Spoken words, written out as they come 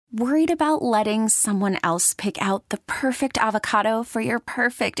Worried about letting someone else pick out the perfect avocado for your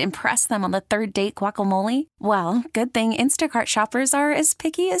perfect impress them on the third date guacamole? Well, good thing Instacart shoppers are as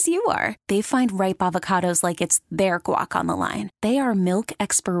picky as you are. They find ripe avocados like it's their guac on the line. They are milk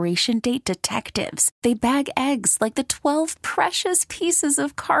expiration date detectives. They bag eggs like the 12 precious pieces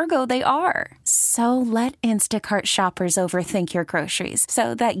of cargo they are. So let Instacart shoppers overthink your groceries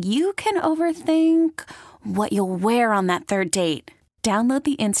so that you can overthink what you'll wear on that third date. Download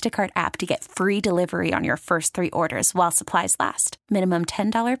the Instacart app to get free delivery on your first 3 orders while supplies last. Minimum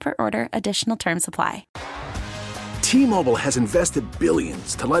 $10 per order. Additional terms apply. T-Mobile has invested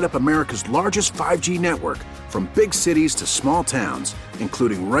billions to light up America's largest 5G network, from big cities to small towns,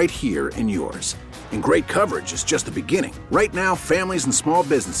 including right here in yours. And great coverage is just the beginning. Right now, families and small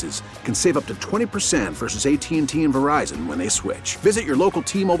businesses can save up to 20% versus AT&T and Verizon when they switch. Visit your local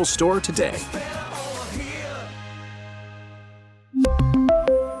T-Mobile store today.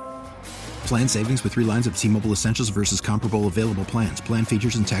 Plan savings with 3 lines of T-Mobile Essentials versus comparable available plans. Plan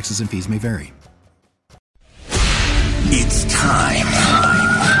features and taxes and fees may vary. It's time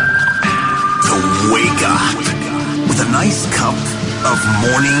to wake up with a nice cup of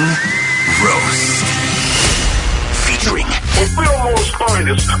morning roast. Featuring Fillmore's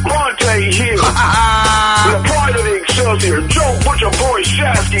finest, Bonta here. The pride of the Excelsior, Joe Butcher Boy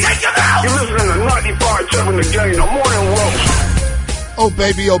Shasky. You're listening to 95.7 The Game, the morning roast. Oh,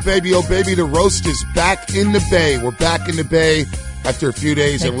 baby, oh, baby, oh, baby, the roast is back in the Bay. We're back in the Bay after a few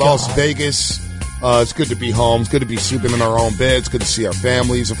days in Las Vegas. It's good to be home. It's good to be sleeping in our own beds. Good to see our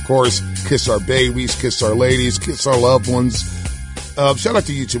families, of course. Kiss our babies, kiss our ladies, kiss our loved ones. Shout out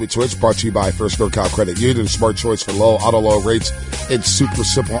to YouTube and Twitch, brought to you by First NorCal Credit Union, the smart choice for low, auto-low rates and super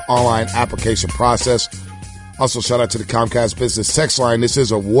simple online application process. Also, shout out to the Comcast Business Text Line. This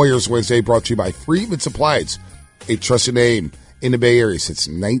is a Warriors Wednesday brought to you by Freedman's Appliance, a trusted name in the Bay Area since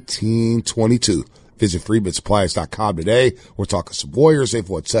 1922. Visit freedmansappliance.com today. We're talking some Warriors. They've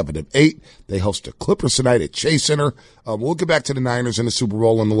won 7 of 8. They host the Clippers tonight at Chase Center. We'll get back to the Niners in the Super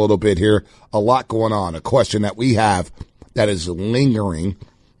Bowl in a little bit here. A lot going on. A question that we have that is lingering.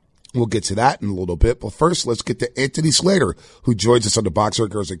 We'll get to that in a little bit. But first, let's get to Anthony Slater, who joins us on the Box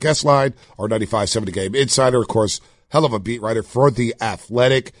Breakers guest line, our 95.7 The Game insider, of course, hell of a beat writer for The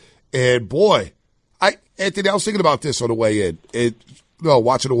Athletic. And boy, Anthony, I was thinking about this on the way in.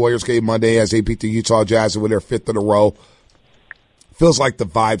 Watching the Warriors game Monday as they beat the Utah Jazz and win their 5th in a row, feels like the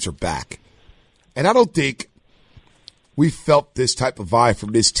vibes are back. And I don't think we felt this type of vibe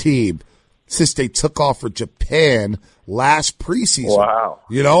from this team since they took off for Japan last preseason. Wow.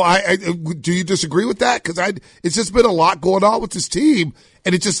 I do you disagree with that? Because it's just been a lot going on with this team,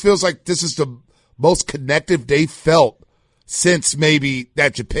 and it just feels like this is the most connective they felt since maybe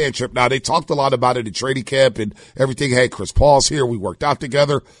that Japan trip. Now, they talked a lot about it in training camp and everything. Hey, Chris Paul's here. We worked out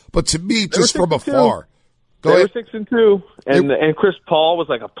together. But to me, just from afar. They were 6-2, and Chris Paul was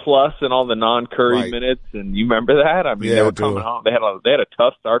like a plus in all the non-Curry minutes. And you remember that? I mean, they were coming home. They had a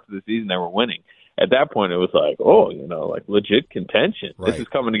tough start to the season. They were winning. At that point, it was like, like legit contention. Right. This is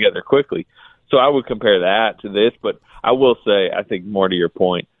coming together quickly. So I would compare that to this. But I will say, I think more to your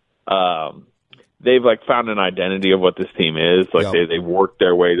point, they've like found an identity of what this team is. Like they've worked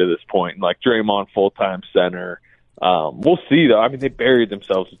their way to this point. Like Draymond full-time center. We'll see though. I mean, they buried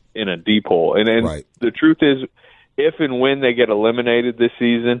themselves in a deep hole. And the truth is, if and when they get eliminated this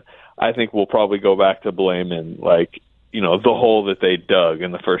season, I think we'll probably go back to blaming the hole that they dug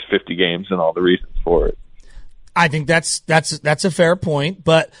in the first 50 games and all the reasons for it. I think that's a fair point,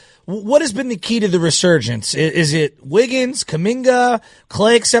 but what has been the key to the resurgence? Is it Wiggins, Kuminga,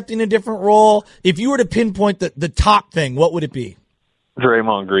 Clay accepting a different role? If you were to pinpoint the top thing, what would it be?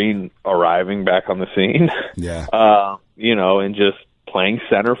 Draymond Green arriving back on the scene. Yeah. And just playing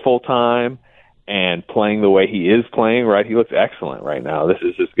center full time and playing the way he is playing, right? He looks excellent right now. This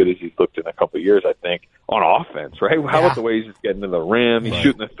is as good as he's looked in a couple of years, I think, on offense, right? How about the way he's just getting to the rim? He's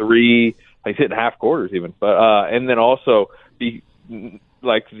shooting the three. He's hitting half quarters even. But and then also the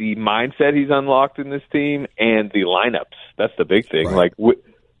mindset he's unlocked in this team and the lineups. That's the big thing. Right.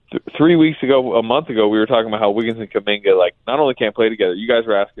 3 weeks ago, a month ago, we were talking about how Wiggins and Kuminga, not only can't play together. You guys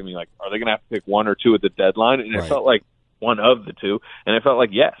were asking me, are they going to have to pick one or two at the deadline? And it felt like one of the two. And it felt like,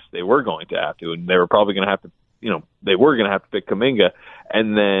 yes, they were going to have to. And they were probably going to have to, they were going to have to pick Kuminga.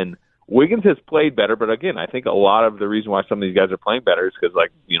 And then Wiggins has played better. But again, I think a lot of the reason why some of these guys are playing better is because,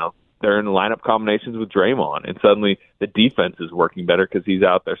 they're in lineup combinations with Draymond. And suddenly the defense is working better because he's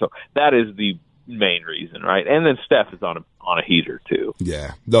out there. So that is the main reason, right? And then Steph is on a heater too.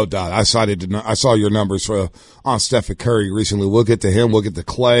 Yeah, no doubt. I saw your numbers on Steph and Curry recently. We'll get to him. We'll get to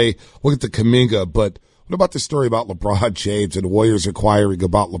Clay. We'll get to Kuminga. But What about the story about LeBron James and the Warriors inquiring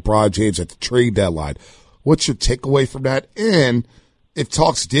about LeBron James at the trade deadline? What's your takeaway from that? And if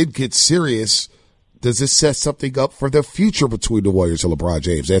talks did get serious, does this set something up for the future between the Warriors and LeBron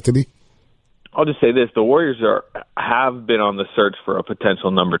James, Anthony? I'll just say this. The Warriors have been on the search for a potential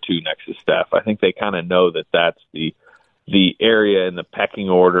number 2 next to Steph. I think they kind of know that that's the area in the pecking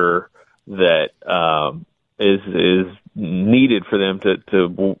order that is needed for them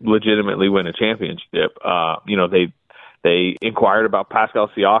to legitimately win a championship. They inquired about Pascal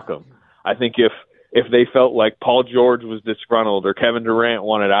Siakam. I think if they felt like Paul George was disgruntled or Kevin Durant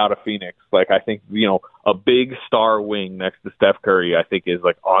wanted out of Phoenix, I think, a big star wing next to Steph Curry, I think is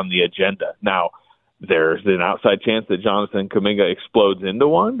on the agenda. Now, there's an outside chance that Jonathan Kuminga explodes into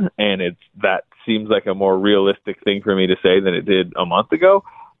one, and that seems like a more realistic thing for me to say than it did a month ago.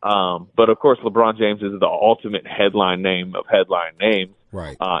 But of course, LeBron James is the ultimate headline name of headline names.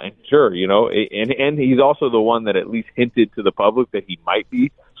 Right. And sure, and he's also the one that at least hinted to the public that he might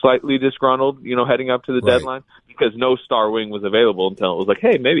be slightly disgruntled, heading up to the deadline, because no star wing was available until it was like,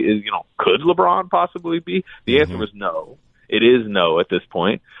 hey, maybe, could LeBron possibly be? The answer was no. It is no at this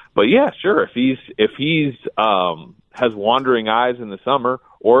point. But yeah, sure. If he's has wandering eyes in the summer,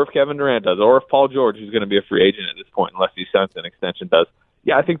 or if Kevin Durant does, or if Paul George, who's going to be a free agent at this point, unless he signs an extension, does,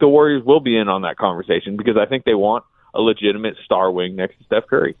 yeah, I think the Warriors will be in on that conversation because I think they want a legitimate star wing next to Steph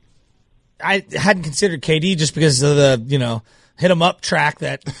Curry. I hadn't considered KD just because of the, hit 'em up track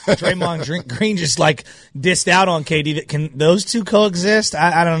that Draymond Green just dissed out on KD. That can those two coexist?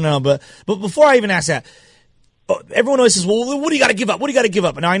 I don't know. But before I even ask that, everyone always says, well, what do you got to give up? What do you got to give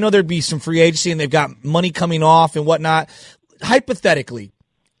up? Now, I know there'd be some free agency and they've got money coming off and whatnot. Hypothetically,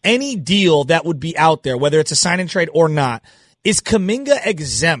 any deal that would be out there, whether it's a sign and trade or not, is Kuminga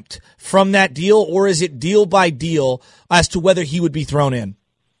exempt from that deal, or is it deal by deal as to whether he would be thrown in?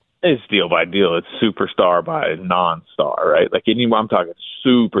 It's deal by deal. It's superstar by non-star, right? I'm talking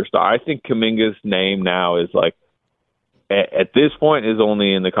superstar. I think Kuminga's name now is at this point is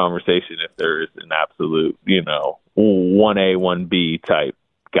only in the conversation if there is an absolute, 1A, 1B type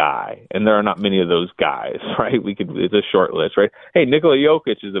guy. And there are not many of those guys, right? It's a short list, right? Hey, Nikola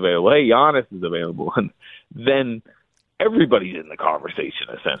Jokic is available. Hey, Giannis is available. And then everybody's in the conversation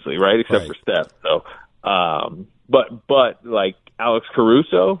essentially, right? Except for Steph. So, but Alex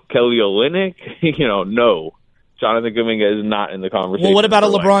Caruso, Kelly Olynyk, no. Jonathan Kuminga is not in the conversation. Well, what about a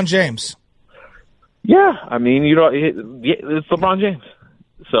LeBron James? Yeah, it's LeBron James.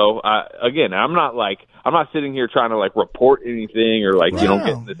 So again, I'm not sitting here trying to report anything or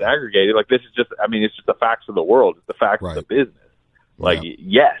getting this aggregated. This is just, it's just the facts of the world. It's the facts of the business.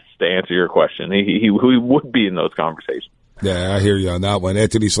 Yes, to answer your question, he would be in those conversations. Yeah, I hear you on that one.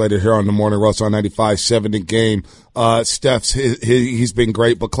 Anthony Slater here on the Morning Roast on 95.7 The Game. Steph's, he's been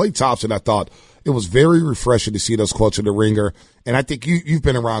great, but Klay Thompson, I thought it was very refreshing to see those quotes in the ringer. And I think you've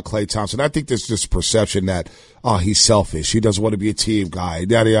been around Klay Thompson. I think there's this perception that, he's selfish. He doesn't want to be a team guy,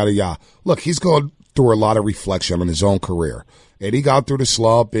 yada, yada, yada. Look, he's going through a lot of reflection on his own career. And he got through the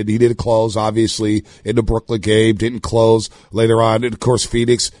slump, and he didn't close, obviously, in the Brooklyn game, didn't close later on. And, of course,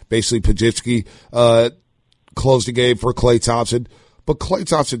 Phoenix, basically Pajitsky, closed the game for Klay Thompson. But Klay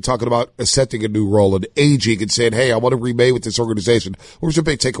Thompson talking about accepting a new role and aging and saying, hey, I want to remain with this organization. What was your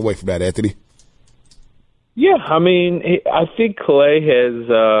big takeaway from that, Anthony? Yeah, I think Klay has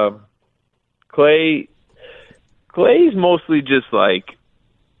Klay's mostly just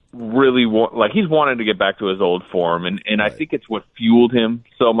really he's wanted to get back to his old form, and I think it's what fueled him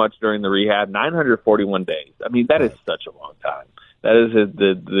so much during the rehab. 941 days. That is such a long time. That is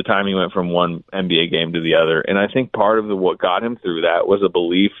the time he went from one NBA game to the other. And I think part of what got him through that was a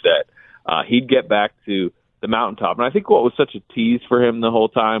belief that he'd get back to the mountaintop. And I think what was such a tease for him the whole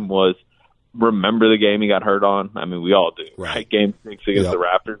time was, remember the game he got hurt on? We all do, right? Game 6 against the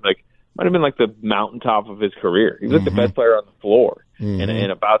Raptors. Might have been the mountaintop of his career. He was the best player on the floor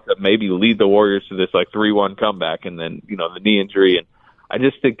and about to maybe lead the Warriors to this 3-1 comeback. And then, the knee injury. And I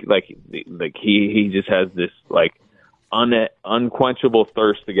just think he just has this unquenchable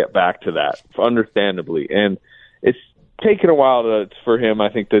thirst to get back to that, understandably. And it's taken a while for him, I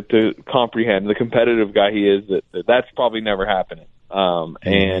think, to comprehend the competitive guy he is, that's probably never happening.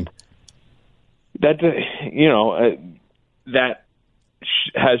 And that, that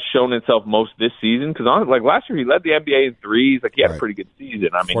has shown itself most this season. Because last year he led the NBA in threes. He had a pretty good season.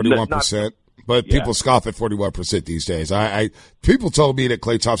 41%. But people scoff at 41% these days. People told me that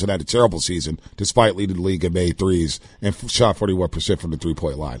Klay Thompson had a terrible season despite leading the league in made threes and shot 41% from the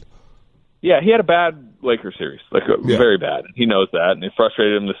three-point line. Yeah, he had a bad Lakers series, very bad. He knows that, and it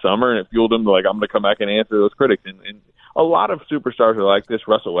frustrated him this summer, and it fueled him to I'm going to come back and answer those critics. And a lot of superstars are like this.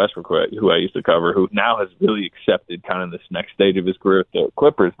 Russell Westbrook, who I used to cover, who now has really accepted kind of this next stage of his career with the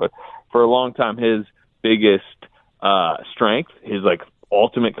Clippers. But for a long time, his biggest strength, his like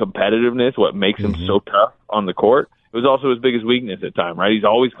ultimate competitiveness, what makes him so tough on the court, it was also his biggest weakness at time, right? He's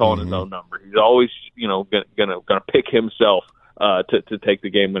always calling his own number. He's always, gonna pick himself to take the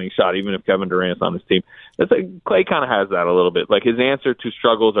game-winning shot, even if Kevin Durant's on his team. That's like Clay kind of has that a little bit. Like his answer to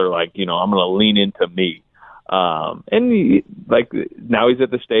struggles are like, I'm going to lean into me. Now he's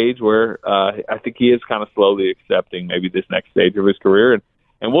at the stage where I think he is kind of slowly accepting maybe this next stage of his career,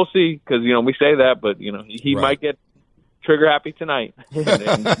 and we'll see, because we say that, but he might get trigger happy tonight,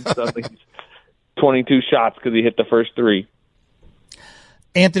 and suddenly he's 22 shots because he hit the first 3.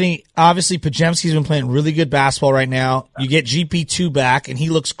 Anthony, obviously Podziemski's been playing really good basketball right now. You get GP2 back, and he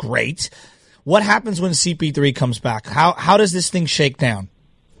looks great. What happens when CP3 comes back? How does this thing shake down?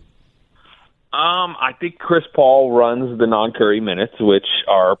 I think Chris Paul runs the non-Curry minutes, which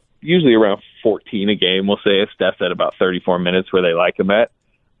are usually around 14 a game. We'll say if Steph's at about 34 minutes where they like him at.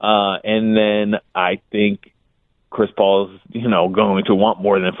 And then I think Chris Paul's, going to want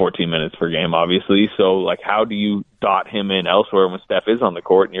more than 14 minutes per game, obviously. So, like, how do you dot him in elsewhere when Steph is on the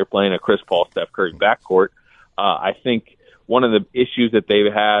court and you're playing a Chris Paul, Steph Curry backcourt? I think one of the issues that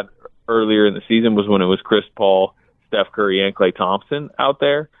they've had earlier in the season was when it was Chris Paul, Steph Curry, and Klay Thompson out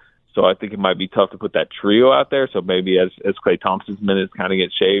there. So I think it might be tough to put that trio out there. So maybe as Klay Thompson's minutes kind of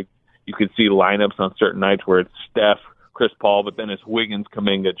get shaved, you could see lineups on certain nights where it's Steph, Chris Paul, but then it's Wiggins,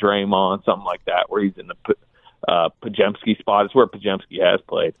 Kuminga, Draymond, something like that, where he's in the Podziemski spot. It's where Podziemski has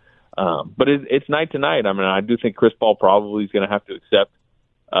played. But it's night to night. I mean, I do think Chris Paul probably is going to have to accept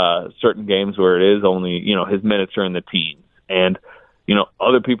certain games where it is only, his minutes are in the teens. And,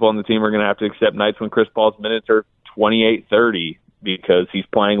 other people on the team are going to have to accept nights when Chris Paul's minutes are 28, 30 because he's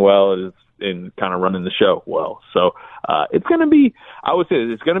playing well and kind of running the show well. So it's going to be, I would say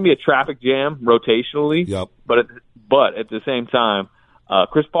it's going to be a traffic jam rotationally. Yep. But at the same time,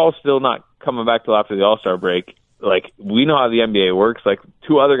 Chris Paul's still not coming back till after the All-Star break. Like, we know how the NBA works. Like,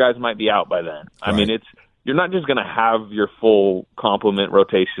 2 other guys might be out by then. I mean, you're not just going to have your full complement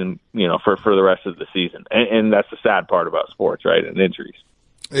rotation, for the rest of the season. And that's the sad part about sports, right? And injuries.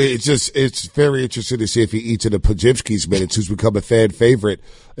 It's very interesting to see if he eats into Podziemski's minutes, who's become a fan favorite.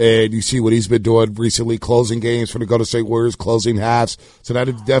 And you see what he's been doing recently, closing games for the Golden State Warriors, closing halves. So that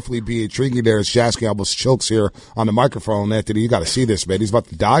would definitely be intriguing there as Shasky almost chokes here on the microphone. Anthony, you got to see this, man. He's about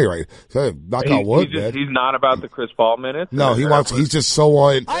to die right. Knock on wood, man. He's not about the Chris Paul minutes? No, he's just so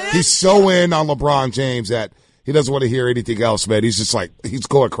in. He's so in on LeBron James that he doesn't want to hear anything else, man. He's just like, he's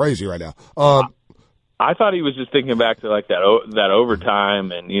going crazy right now. I thought he was just thinking back to like that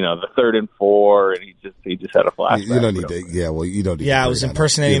overtime and the 3rd and 4, and he just had a flashback. You don't need to. Yeah, well, you don't need. Yeah, I was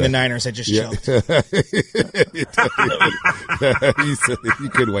impersonating the Niners. I just choked. You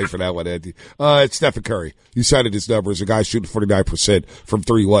couldn't wait for that one, Andy. It's Stephen Curry. You cited his numbers. A guy shooting 49% from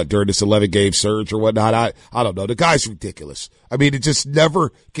 3. During this 11-game surge or whatnot? I don't know. The guy's ridiculous. I mean, it just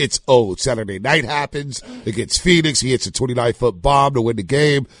never gets old. Saturday night happens against Phoenix. He hits a 29-foot bomb to win the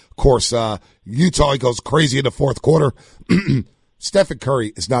game. Of course, Utah, he goes crazy in the fourth quarter. Stephen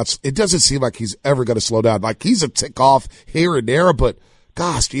Curry is not – it doesn't seem like he's ever going to slow down. Like, he's a tick-off here and there, but,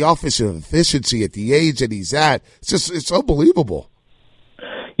 gosh, the offensive efficiency at the age that he's at, it's unbelievable.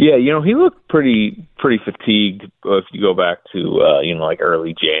 Yeah, he looked pretty fatigued if you go back to, like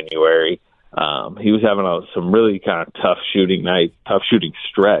early January. He was having some really kind of tough shooting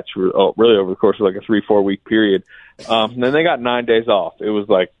stretch, really over the course of like a 3-4 week period. And then they got 9 days off. It was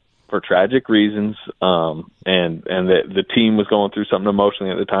like for tragic reasons, and the team was going through something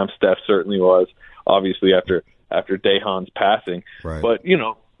emotionally at the time. Steph certainly was, obviously after Dahan's passing. Right. But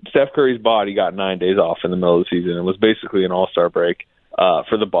Steph Curry's body got 9 days off in the middle of the season. It was basically an all-star break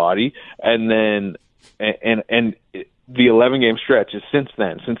for the body, and then the 11-game stretch is since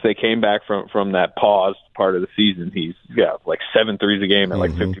they came back from that paused part of the season. He's got like 7 threes a game at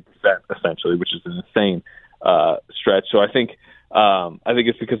like 50% essentially, which is an insane stretch. So I think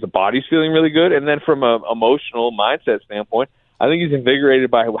it's because the body's feeling really good, and then from an emotional mindset standpoint, I think he's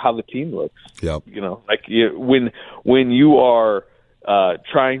invigorated by how the team looks. Yep. When you are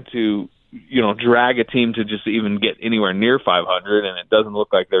trying to drag a team to just even get anywhere near 500, and it doesn't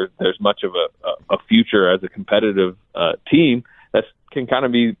look like there's much of a future as a competitive team, that can kind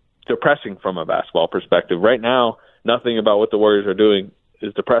of be depressing from a basketball perspective. Right now, nothing about what the Warriors are doing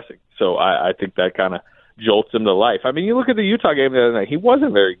is depressing. So I think that kind of jolts him to life. I mean, you look at the Utah game the other night, he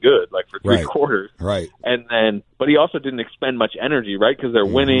wasn't very good, like for 3 quarters. Right. But he also didn't expend much energy, right? Because they're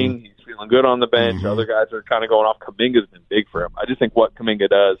winning. He's feeling feeling good on the bench. Other guys are kind of going off. Kuminga's been big for him. I just think what Kuminga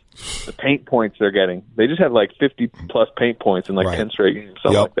does, the paint points they're getting, they just have like 50-plus paint points in like 10 straight games,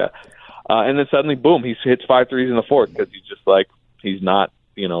 something like that. And then suddenly, boom, he hits 5 threes in the fourth because he's just like, he's not,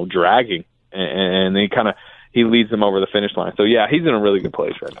 dragging. And he leads them over the finish line. So, yeah, he's in a really good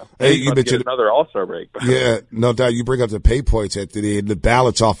place right now. Hey, you mentioned another All-Star break. Yeah, no doubt. You bring up the pay points, Anthony, and the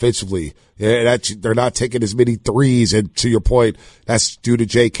balance offensively. Yeah, they're not taking as many threes. And to your point, that's due to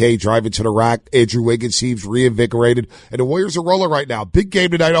J.K. driving to the rack. Andrew Wiggins seems reinvigorated. And the Warriors are rolling right now. Big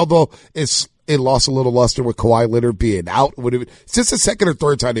game tonight, although it lost a little luster with Kawhi Leonard being out. It's just the second or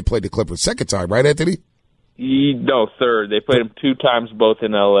third time they played the Clippers. Second time, right, Anthony? No, third. They played them 2 times, both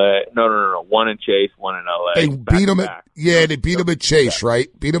in L.A. No. One in Chase, one in L.A. They beat them they beat them at Chase, right?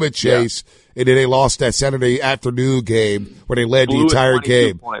 Beat them at Chase, and then they lost that Saturday afternoon game where they led the entire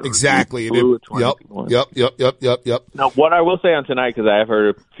game. Exactly. Yep. Now, what I will say on tonight, because I have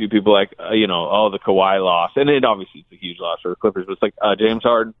heard a few people like, the Kawhi loss, and it obviously it's a huge loss for the Clippers, but it's like James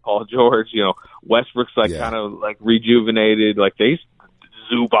Harden, Paul George, Westbrook's kind of like rejuvenated, like they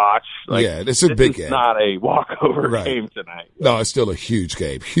Zubac. This is a big game. It's not a walkover game tonight. No, it's still a huge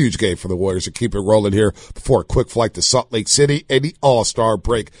game. Huge game for the Warriors to keep it rolling here before a quick flight to Salt Lake City and the All-Star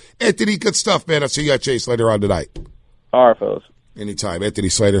break. Anthony, good stuff, man. I'll see you at Chase later on tonight. All right, fellas. Anytime. Anthony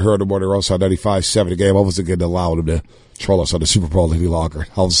Slater here on the Morning Roast on 95.7. The game. I wasn't going to allow him to troll us on the Super Bowl any longer.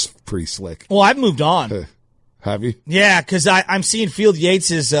 I was pretty slick. Well, I've moved on. Have you? Yeah, because I'm seeing Field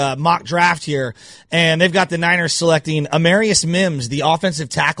Yates' mock draft here, and they've got the Niners selecting Amarius Mims, the offensive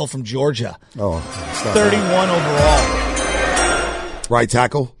tackle from Georgia. 31 overall. Right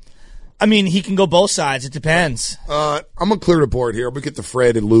tackle? I mean, he can go both sides. It depends. I'm going to clear the board here. We get the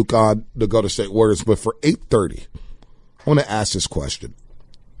Fred and Luke on the Golden State Warriors, but for 8:30, I want to ask this question.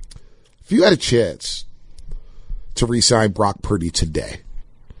 If you had a chance to re-sign Brock Purdy today,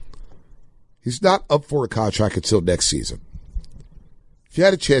 he's not up for a contract until next season. If you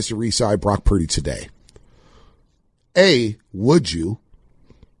had a chance to re-sign Brock Purdy today, A, would you?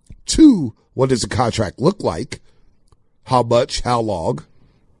 2, what does the contract look like? How much? How long?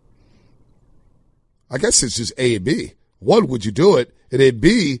 I guess it's just A and B. 1, would you do it? And then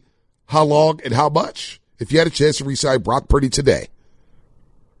B, how long and how much? If you had a chance to re-sign Brock Purdy today.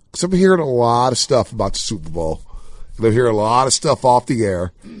 Because I'm hearing a lot of stuff about the Super Bowl. And I'm hearing a lot of stuff off the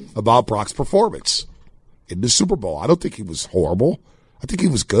air about Brock's performance in the Super Bowl. I don't think he was horrible. I think he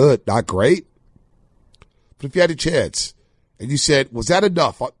was good, not great. But if you had a chance and you said, was that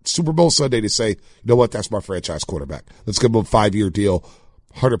enough on Super Bowl Sunday to say, you know what, that's my franchise quarterback. Let's give him a 5-year deal,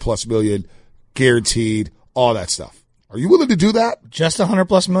 $100+ million, guaranteed, all that stuff. Are you willing to do that? Just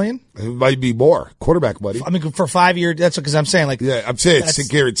 $100+ million? It might be more. Quarterback money. I mean, for 5 years, that's because I'm saying I'm saying it's the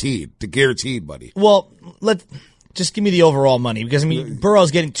guaranteed money. Well, just give me the overall money because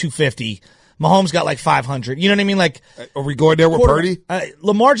Burrow's getting $250. Mahomes got like $500. You know what I mean? Are we going there with Purdy?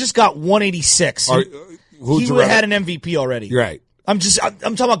 Lamar just got $186. He would have had an MVP already. You're right. I'm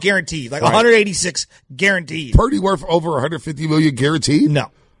talking about guaranteed, like $186 guaranteed. Purdy worth over $150 million guaranteed? No,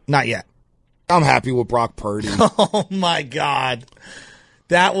 not yet. I'm happy with Brock Purdy. Oh my God,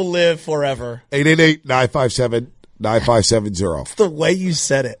 that will live forever. 888-957-9570. It's the way you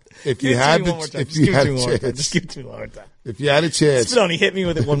said it. If you had a chance, just give it to me one more time. If you had a chance, Spinoni, hit me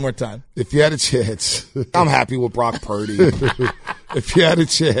with it one more time. If you had a chance, I'm happy with Brock Purdy. If you had a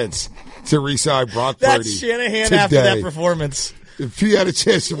chance to re-sign Brock Purdy, that's Shanahan today, after that performance. If you had a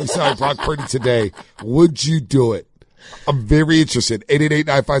chance to re-sign Brock Purdy today, would you do it? I'm very interested.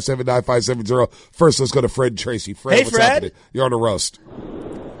 888-957-9570. First, let's go to Fred and Tracy. Fred, hey, what's Fred. happening? You're on the roast.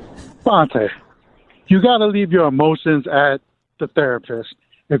 Bonta, you got to leave your emotions at the therapist.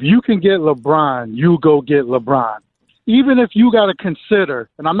 If you can get LeBron, you go get LeBron. Even if you got to consider,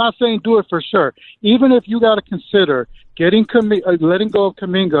 and I'm not saying do it for sure, even if you got to consider letting go of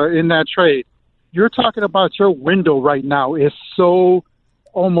Kuminga in that trade, you're talking about your window right now is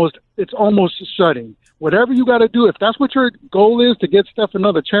almost shutting. Whatever you got to do, if that's what your goal is, to get Steph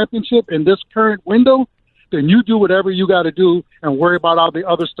another championship in this current window, then you do whatever you got to do and worry about all the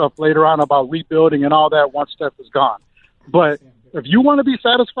other stuff later on about rebuilding and all that once Steph is gone. But if you want to be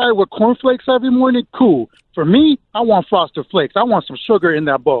satisfied with cornflakes every morning, cool. For me, I want Frosted Flakes. I want some sugar in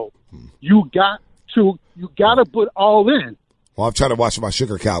that bowl. You got to put all in. Well, I'm trying to watch my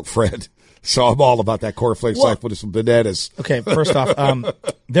sugar count, Fred. So I'm all about that cornflakes life with some bananas. Okay, first off,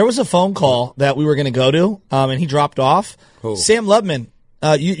 there was a phone call that we were going to go to, and he dropped off. Who? Sam Lubman.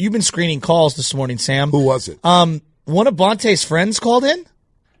 You've been screening calls this morning, Sam. Who was it? One of Bonte's friends called in.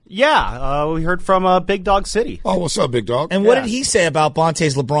 Yeah, we heard from Big Dog City. Oh, what's up, Big Dog? And what did he say about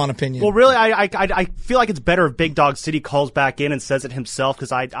Bonta's LeBron opinion? Well, really, I feel like it's better if Big Dog City calls back in and says it himself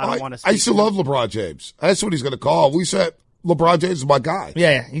because I don't want to. I used to love LeBron James. That's what he's going to call. We said LeBron James is my guy.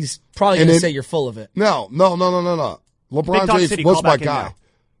 Yeah, he's probably going to say you're full of it. No. LeBron James was my guy.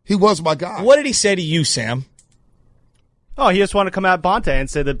 He was my guy. What did he say to you, Sam? Oh, he just wanted to come at Bonta and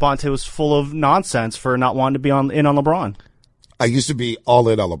say that Bonta was full of nonsense for not wanting to be in on LeBron. I used to be all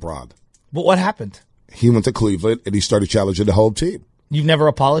in on LeBron. But what happened? He went to Cleveland, and he started challenging the whole team. You've never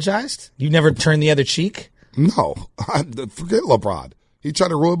apologized? You've never turned the other cheek? No. Forget LeBron. He tried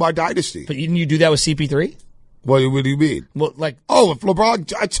to ruin my dynasty. But didn't you do that with CP3? What do you mean? Well, if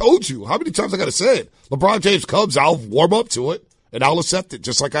LeBron, I told you. How many times I got to say it? LeBron James comes, I'll warm up to it, and I'll accept it,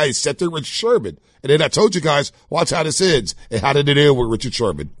 just like I accepted Richard Sherman. And then I told you guys, watch how this ends. And how did it end with Richard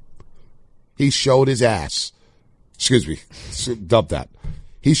Sherman? He showed his ass. Excuse me. Dump that.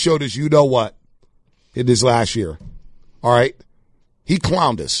 He showed us you-know-what in this last year. All right? He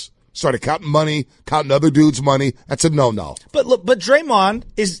clowned us. Started counting money, counting other dudes' money. That's a no-no. But Draymond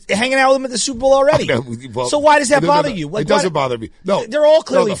is hanging out with him at the Super Bowl already. So why does that bother you? It doesn't bother me. No. They're all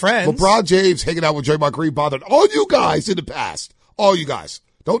clearly friends. LeBron James hanging out with Draymond Green bothered all you guys in the past. All you guys.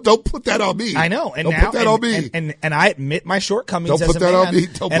 Don't put that on me. I know. And don't put that on me. And I admit my shortcomings don't as put a that man. On me.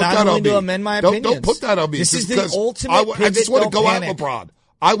 Don't put and that I'm on willing me. to amend my opinions. Don't put that on me. This is the ultimate I just want to go panic. at LeBron.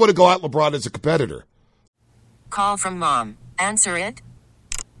 I want to go at LeBron as a competitor. Call from mom. Answer it.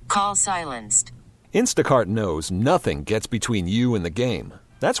 Call silenced. Instacart knows nothing gets between you and the game.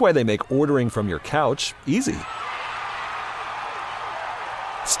 That's why they make ordering from your couch easy.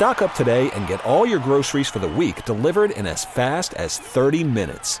 Stock up today and get all your groceries for the week delivered in as fast as 30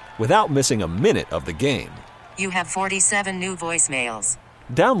 minutes without missing a minute of the game. You have 47 new voicemails.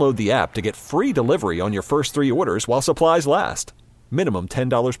 Download the app to get free delivery on your first 3 orders while supplies last. Minimum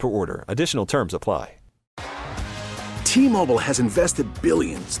 $10 per order. Additional terms apply. T-Mobile has invested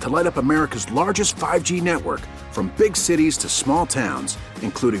billions to light up America's largest 5G network, from big cities to small towns,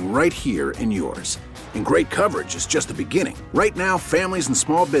 including right here in yours. And great coverage is just the beginning. Right now, families and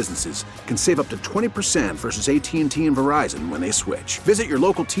small businesses can save up to 20% versus AT&T and Verizon when they switch. Visit your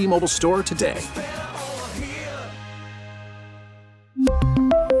local T-Mobile store today.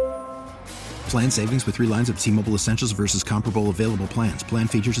 Plan savings with 3 lines of T-Mobile Essentials versus comparable available plans. Plan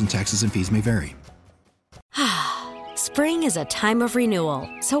features and taxes and fees may vary. Spring is a time of renewal,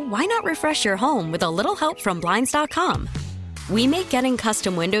 so why not refresh your home with a little help from Blinds.com? We make getting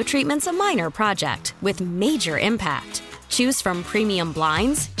custom window treatments a minor project with major impact. Choose from premium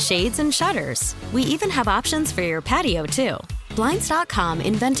blinds, shades, and shutters. We even have options for your patio, too. Blinds.com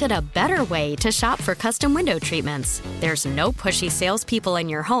invented a better way to shop for custom window treatments. There's no pushy salespeople in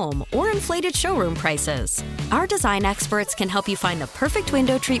your home or inflated showroom prices. Our design experts can help you find the perfect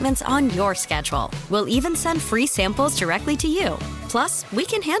window treatments on your schedule. We'll even send free samples directly to you. Plus, we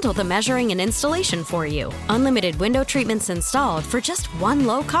can handle the measuring and installation for you. Unlimited window treatments installed for just one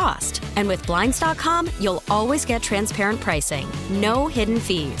low cost. And with Blinds.com, you'll always get transparent pricing. No hidden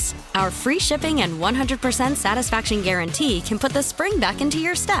fees. Our free shipping and 100% satisfaction guarantee can put the spring back into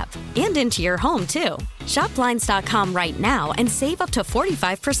your step and into your home, too. Shop Blinds.com right now and save up to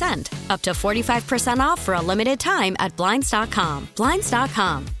 45%. Up to 45% off for a limited time at Blinds.com.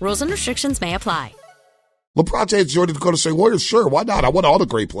 Blinds.com. Rules and restrictions may apply. LeBron James Jordan going to say Warriors? Sure, why not? I want all the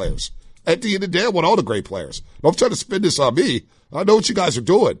great players. At the end of the day, I want all the great players. Don't try to spin this on me. I know what you guys are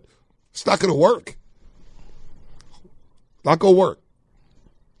doing. It's not going to work. Not going to work.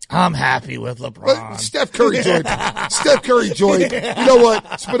 I'm happy with LeBron. Steph Curry joined. Steph Curry joined. You know what?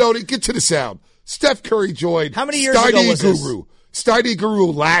 Spinoni, get to the sound. Steph Curry joined. How many years ago was this? Steiny Guru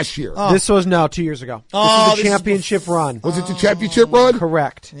last year. Oh. This was 2 years ago. This was the championship run. Was it the championship run?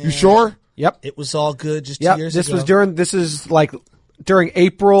 Correct. Yeah. You sure? Yep. It was all good just 2 years ago. This is like during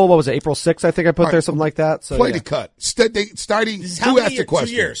April, what was it, April 6th, I think I put there, something like that. So, play the cut. Steiny, who asked the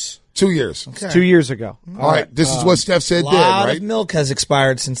question? 2 years. 2 years. Okay. 2 years ago. All right. This is what Steph said then, right? A lot of milk has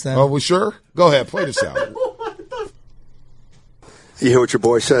expired since then. Oh, we sure? Go ahead. Play this out. You hear what your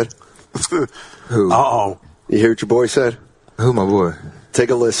boy said? Who? Uh-oh. You hear what your boy said? Who, my boy? Take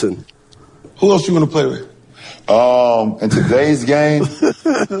a listen. Who else you going to play with? In today's game,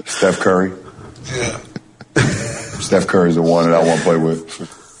 Steph Curry. Yeah. Steph Curry's the one that I want to play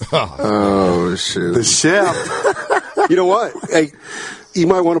with. Oh, shoot. The chef. You know what? Hey, he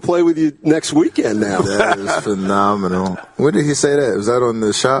might want to play with you next weekend now. That is phenomenal. When did he say that? Was that on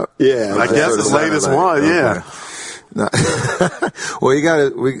the shop? Yeah. I guess the latest one, yeah. No. Well,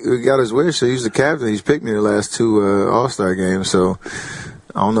 we got his wish. So he's the captain. He's picked me the last 2 All-Star games. So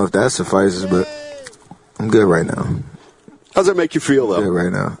I don't know if that suffices, but I'm good right now. How's that make you feel, though? Good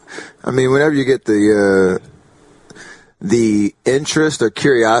right now. I mean, whenever you get the interest or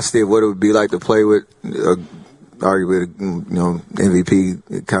curiosity of what it would be like to play with, arguably,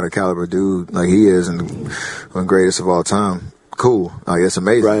 MVP kind of caliber dude like he is, and one greatest of all time. Cool. Like, it's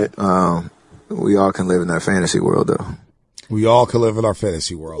amazing. Right. We all can live in that fantasy world, though. We all can live in our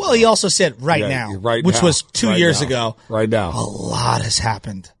fantasy world. Well, he also said now, which was 2 years ago. Right now. A lot has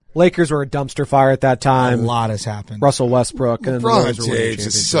happened. Lakers were a dumpster fire at that time. A lot has happened. Russell Westbrook. And LeBron James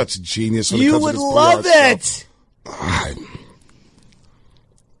is such a genius. When you it comes would to this love it.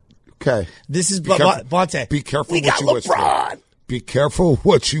 Okay. This is Bonta. Be careful what you wish for. Be careful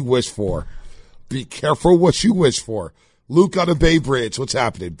what you wish for. Be careful what you wish for. Luke on the Bay Bridge. What's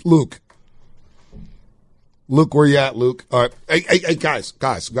happening? Luke, where you at, Luke? All right. Hey, guys, we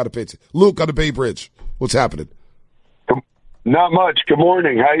got to pay attention. Luke on the Bay Bridge. What's happening? Not much. Good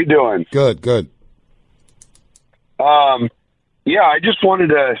morning. How you doing? Good. Yeah, I just wanted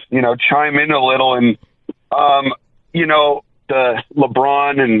to, chime in a little and, the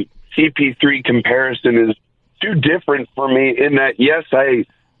LeBron and CP3 comparison is too different for me in that, yes, I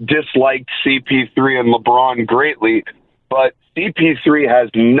disliked CP3 and LeBron greatly, but CP3 has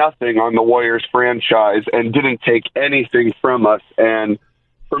nothing on the Warriors franchise and didn't take anything from us. And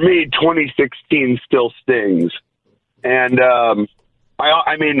for me, 2016 still stings. And,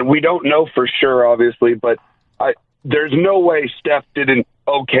 I mean, we don't know for sure, obviously, but there's no way Steph didn't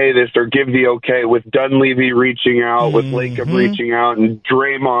okay this or give the okay with Dunleavy reaching out, with Lacob reaching out, and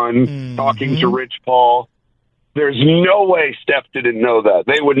Draymond talking to Rich Paul. There's no way Steph didn't know that.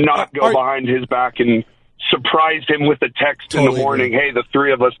 They would not go behind his back and surprise him with a text in the morning, hey, the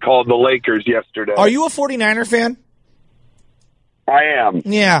three of us called the Lakers yesterday. Are you a 49er fan? I am.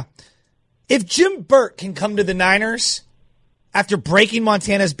 Yeah. If Jim Burt can come to the Niners after breaking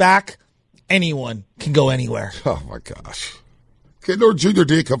Montana's back, anyone can go anywhere. Oh, my gosh. Kendall Jr.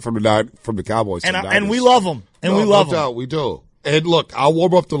 did come from the Cowboys. And we love him. And we love him. No doubt, we do. And look, I'll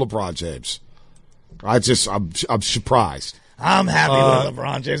warm up to LeBron James. I'm surprised. I'm happy with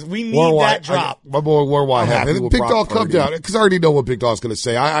LeBron James. We need that drop. My boy, where happy with Big Dog come down, because I already know what Big Dog's going to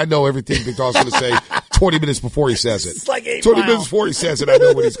say. I know everything Big Dog's going to say 20 minutes before he says it. It's like 8 20 minutes before he says it, I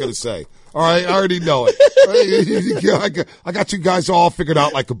know what he's going to say. All right, I already know it. I got you guys all figured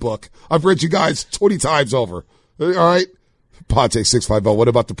out like a book. I've read you guys 20 times over. All right? Bonta 650. What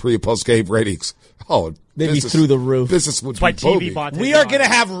about the pre and post game ratings? Oh, they'd be through the roof. Business would be TV Bonta. We are going to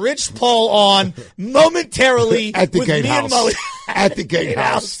have Rich Paul on momentarily at the with gatehouse. At the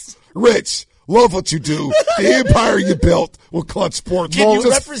gatehouse. Rich, love what you do. The empire you built with Clutch Sports. Can you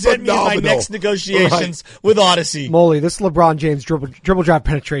represent me in my next negotiations with Odyssey? Molly, this LeBron James dribble drive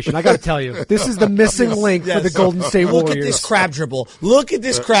penetration, I got to tell you, this is the missing link for the Golden State Warriors. Look at this crab dribble. Look at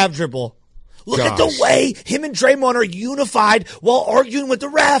this crab dribble. Look at the way him and Draymond are unified while arguing with the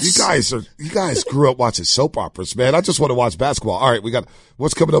refs. You guys grew up watching soap operas, man. I just want to watch basketball. All right, we got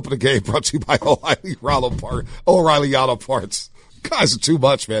what's coming up in the game brought to you by O'Reilly Auto Parts. Guys are too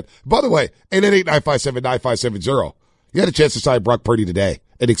much, man. By the way, 888-957-9570. You had a chance to sign Brock Purdy today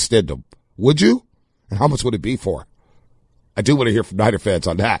and extend him. Would you? And how much would it be for? I do want to hear from Niner fans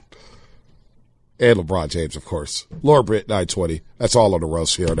on that. And LeBron James, of course. Laura Britt, 920. That's all on the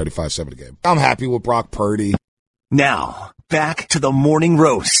roast here on 95.7 The Game. I'm happy with Brock Purdy. Now, back to the morning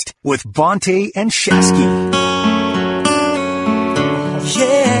roast with Bonta and Shasky.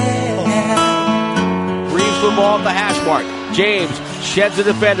 Yeah. Reeves the ball at the hash mark. James sheds the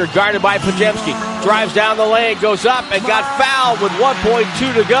defender, guarded by Pajemski. Drives down the lane, goes up, and got fouled with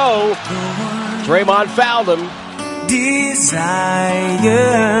 1.2 to go. Draymond fouled him. Desire,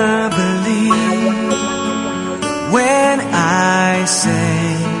 believe when I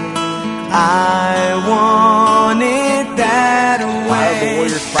say I want it that way. The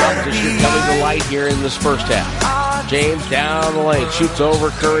Warriors' proposition coming to light here in this first half. James down the lane, shoots over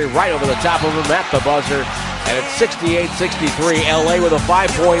Curry, right over the top of him at the buzzer, and it's 68-63. LA with a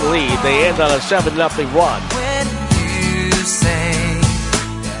 5-point lead. They end on a 7-0 run. When you say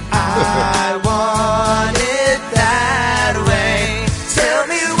I want it that way, tell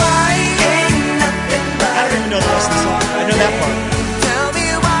me why ain't nothing but I don't even know the rest of the song. I know that part. Tell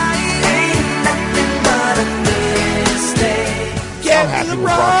me why ain't nothing but a mistake. I'm happy with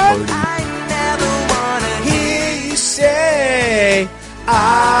Brock Purdy. I never wanna Hear you say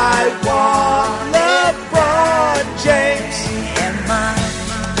I want LeBron James.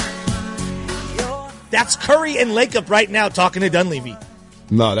 That's Curry and Lacob right now talking to Dunleavy.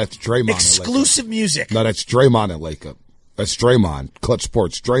 No, that's Draymond. Exclusive music. No, that's Draymond and Lacob. That's Draymond. Clutch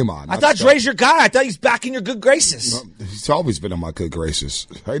Sports, Draymond. I thought Dre's your guy. I thought he's back in your good graces. No, he's always been in my good graces.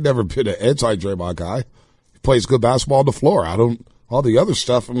 I ain't never been an anti-Draymond guy. plays good basketball on the floor. All the other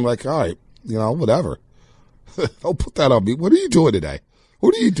stuff, I'm like, all right, whatever. Don't put that on me. What are you doing today?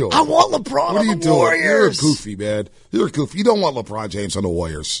 What are you doing? I want LeBron on the Warriors. You're a goofy, man. You're a goofy. You don't want LeBron James on the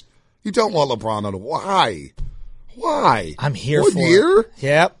Warriors. You don't want LeBron on the Why? I'm here for 1 year? It.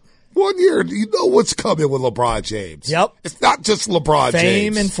 Yep. 1 year. You know what's coming with LeBron James. Yep. It's not just LeBron James.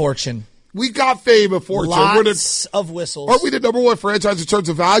 Fame and fortune. We got fame and fortune. Lots of whistles. Aren't we the number one franchise in terms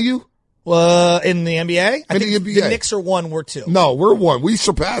of value? In the NBA? I think the Knicks are 1, we're 2. No, we're 1. We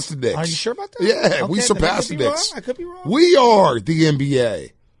surpassed the Knicks. Are you sure about that? Yeah, okay, we surpassed the Knicks. I could be wrong. We are the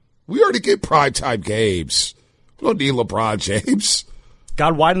NBA. We already get primetime games. We don't need LeBron James.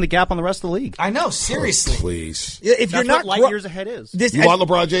 God widen the gap on the rest of the league. I know, seriously. Oh, please. If That's you're not what light years ahead is. You want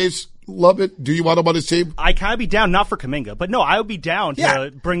LeBron James? Love it. Do you want him on his team? I kind of be down, not for Kuminga, but no, I would be down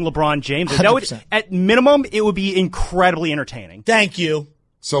to bring LeBron James. That would, 100%. at minimum, it would be incredibly entertaining. Thank you.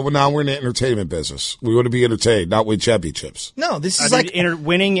 So now we're in the entertainment business. We want to be entertained, not win championships. No, this is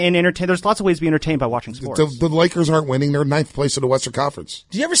winning and entertain. There's lots of ways to be entertained by watching sports. The Lakers aren't winning. They're 9th place in the Western Conference.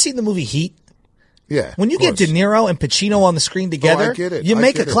 Do you ever see the movie Heat? Yeah. When you get De Niro and Pacino on the screen together, I get it. you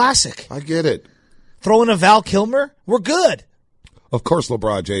make a classic. I get it. Throw in a Val Kilmer, we're good. Of course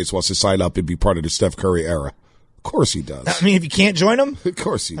LeBron James wants to sign up and be part of the Steph Curry era. Of course he does. I mean, if you can't join him, of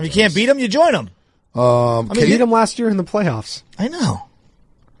course he does. If you can't beat him, you join him. He beat him last year in the playoffs. I know.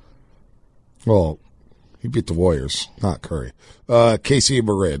 Well, he beat the Warriors, not Curry. Casey and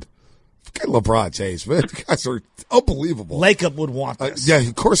Marin. Forget LeBron James, man. The guys are unbelievable. Lacob would want this. Yeah,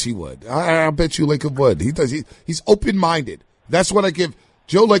 of course he would. I bet you Lacob would. He does. He's open-minded. That's what I give.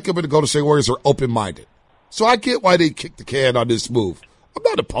 Joe Lacob and the Golden State Warriors are open-minded. So I get why they kicked the can on this move. I'm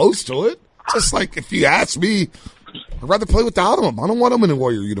not opposed to it. Just like if you ask me, I'd rather play without him. I don't want him in a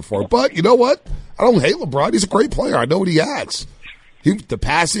Warrior uniform. But you know what? I don't hate LeBron. He's a great player. I know what he adds. The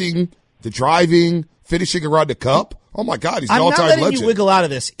passing, the driving, finishing around the cup. Oh, my God. He's an all-time legend. I'm not letting you wiggle out of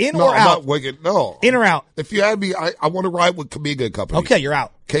this. In or out? I'm not wiggling. No. In or out? If you had me, I want to ride with Kuminga and company. Okay, you're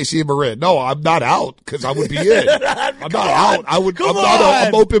out. Casey and Marin. No, I'm not out because I would be in. I'm not out.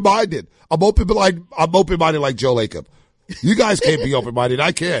 I'm open-minded. I'm open-minded like Joe Lacob. You guys can't be open-minded.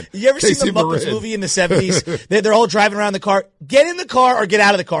 I can. You ever seen the Muppets movie in the 70s? They're all driving around the car. Get in the car or get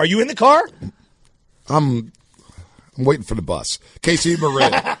out of the car. Are you in the car? I'm waiting for the bus. Casey and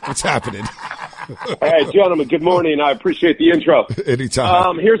Marin. What's happening? Hey, gentlemen, good morning. I appreciate the intro.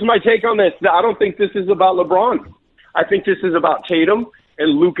 Anytime. Here's my take on this. I don't think this is about LeBron. I think this is about Tatum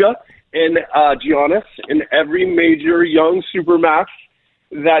and Luka and Giannis and every major young supermax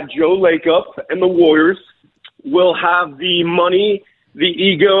that Joe Lacob and the Warriors will have the money, the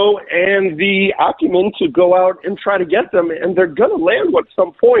ego, and the acumen to go out and try to get them, and they're going to land at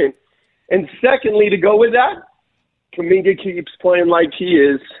some point. And secondly, to go with that, Kuminga keeps playing like he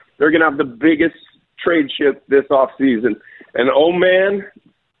is. They're going to have the biggest trade chip this offseason. And, oh, man,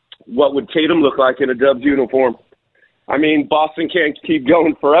 what would Tatum look like in a Dubs uniform? I mean, Boston can't keep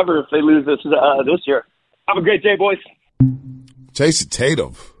going forever if they lose this year. Have a great day, boys. Jason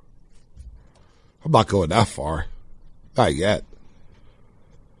Tatum. I'm not going that far. Not yet.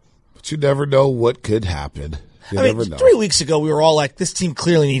 But you never know what could happen. You never know. 3 weeks ago, we were all like, this team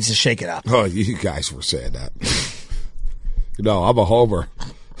clearly needs to shake it up. Oh, you guys were saying that. I'm a homer.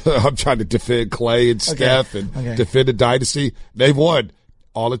 I'm trying to defend Clay and Steph and defend the dynasty. They've won.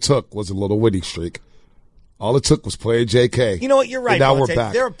 All it took was a little winning streak. All it took was playing JK. You know what? You're right. And now Bonta. we're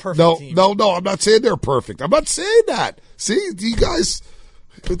back. They're a perfect team. No. I'm not saying they're perfect. I'm not saying that. See, you guys,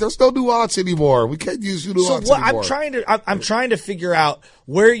 there's no nuance anymore. We can't use nuance anymore. I'm trying to figure out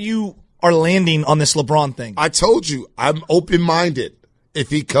where you are landing on this LeBron thing. I told you, I'm open-minded.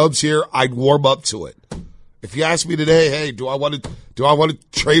 If he comes here, I'd warm up to it. If you ask me today, hey, do I want to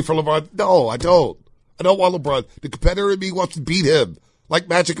trade for LeBron? No, I don't. I don't want LeBron. The competitor in me wants to beat him, like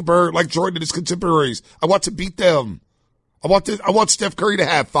Magic and Bird, like Jordan and his contemporaries. I want to beat them. I want Steph Curry to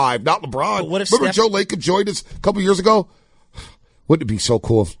have 5, not LeBron. Remember Joe Lacob joined us a couple years ago? Wouldn't it be so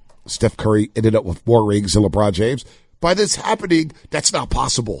cool if Steph Curry ended up with more rings than LeBron James? By this happening, that's not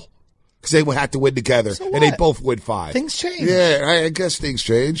possible because they would have to win together, and they both win 5. Things change. Yeah, I guess things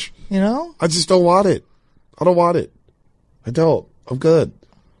change. You know? I just don't want it. I don't want it. I don't. I'm good.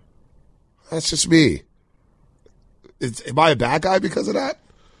 That's just me. Am I a bad guy because of that?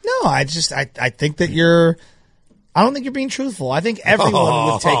 No, I think that I don't think you're being truthful. I think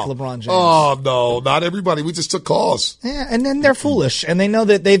everyone would take LeBron James. Oh, no, not everybody. We just took calls. Yeah, and then they're foolish, and they know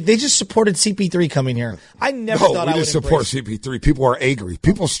that they just supported CP3 coming here. I never thought I would support CP3. People are angry.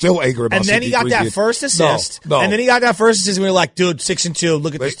 People are still angry about CP3. And then he got that first assist. No. And then he got that first assist, and we were like, dude, 6-2,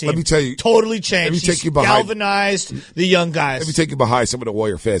 look at this team. Let me tell you. Totally changed. Let me take you behind. Galvanized the young guys. Let me take you behind some of the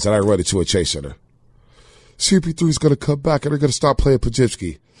Warrior fans that I run into at Chase Center. CP3's going to come back and they're going to stop playing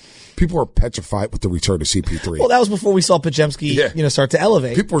Podziemski. People are petrified with the return of CP3. Well, that was before we saw Podziemski, start to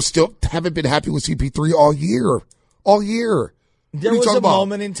elevate. People haven't been happy with CP3 all year. All year. There was a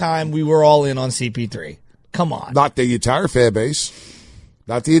moment in time we were all in on CP3. Come on. Not the entire fan base.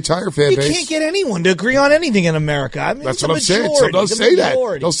 Not the entire fan base. You can't get anyone to agree on anything in America. I mean, that's what I'm saying. So don't say that.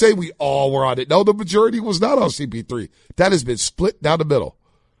 Don't say we all were on it. No, the majority was not on CP3. That has been split down the middle.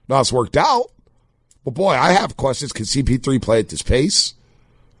 Now it's worked out. But boy, I have questions. Can CP3 play at this pace?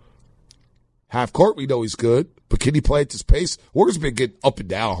 Half court, we know he's good. But can he play at this pace? Warriors been getting up and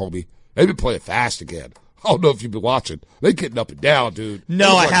down, homie. They've been playing fast again. I don't know if you've been watching. They're getting up and down, dude.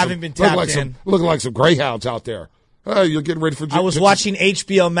 No, I haven't been tapped in. Looking like some Greyhounds out there. You're getting ready for. I was watching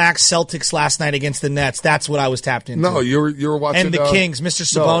HBO Max Celtics last night against the Nets. That's what I was tapped into. No, you were watching. And the Kings, Mr.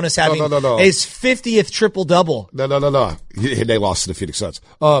 Sabonis having his 50th triple-double. No. They lost to the Phoenix Suns.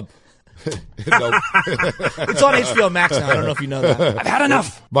 It's on HBO Max now. I don't know if you know that. I've had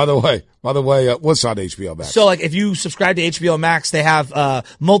enough. By the way, what's on HBO Max? So, if you subscribe to HBO Max, they have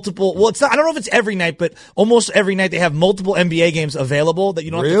multiple. Well, it's not. I don't know if it's every night, but almost every night they have multiple NBA games available that you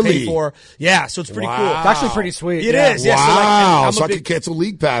don't have to pay for. Yeah, so it's pretty cool. It's actually pretty sweet. It is. Yeah. Wow. So I can cancel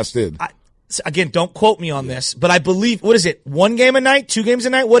League Pass then. Again, don't quote me on this, but I believe, what is it? 1 game a night? 2 games a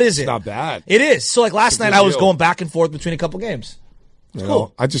night? What is it? It's not bad. It is. So, last night I was going back and forth between a couple games. It's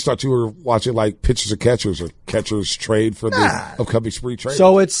cool. I just thought you were watching pitchers and catchers or catchers trade for the upcoming spring trade.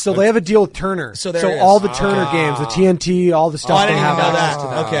 So they have a deal with Turner. So all the Turner games, the TNT, all the stuff. I didn't even know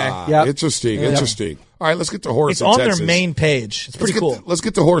that. Okay. Yeah. Interesting. All right, let's get to Horace. It's in on Texas. their main page. It's pretty cool. Let's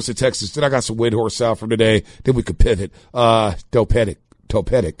get to Horace in Texas. Then I got some wind horse out from today. Then we could pivot. Dopedic.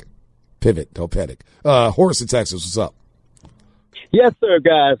 Horace in Texas, what's up? Yes, sir,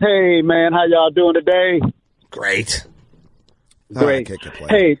 guys. Hey, man, how y'all doing today? Great. Great.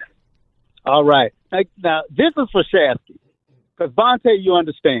 Hey, all right. Now, this is for Shasky, because Bonta, you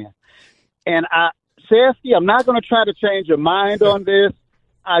understand. And Shasky, I'm not going to try to change your mind on this.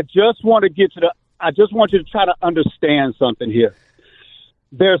 I just want you to try to understand something here.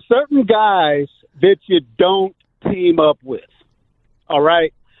 There are certain guys that you don't team up with. All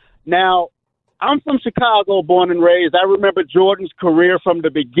right. Now, I'm from Chicago, born and raised. I remember Jordan's career from the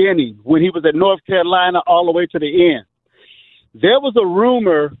beginning when he was at North Carolina all the way to the end. There was a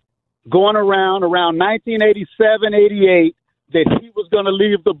rumor going around 1987, 88 that he was going to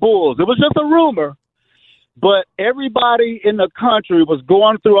leave the Bulls. It was just a rumor, but everybody in the country was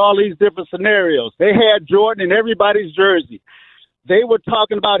going through all these different scenarios. They had Jordan in everybody's jersey. They were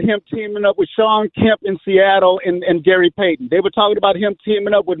talking about him teaming up with Sean Kemp in Seattle and Gary Payton. They were talking about him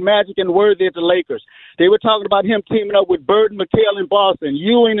teaming up with Magic and Worthy at the Lakers. They were talking about him teaming up with Bird and McHale in Boston,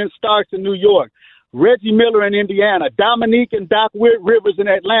 Ewing and Starks in New York, Reggie Miller in Indiana, Dominique and Doc Rivers in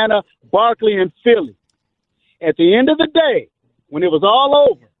Atlanta, Barkley in Philly. At the end of the day, when it was all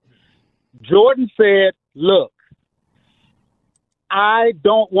over, Jordan said, look, I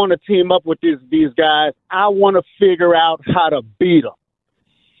don't want to team up with these guys. I want to figure out how to beat them.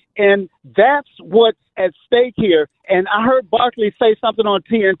 And that's what's at stake here. And I heard Barkley say something on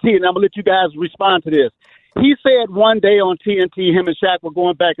TNT, and I'm going to let you guys respond to this. He said one day on TNT, him and Shaq were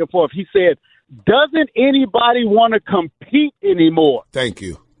going back and forth. He said, doesn't anybody want to compete anymore? Thank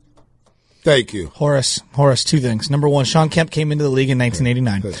you. Horace, 2 things. Number 1, Sean Kemp came into the league in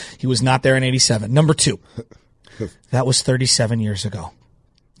 1989. He was not there in 87. Number 2, that was 37 years ago.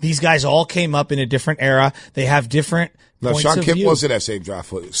 These guys all came up in a different era. They have different points Sean of Kemp view. was in that same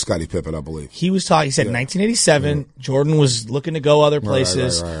draft with Scottie Pippen, I believe. He was talking. He said 1987. Jordan was looking to go other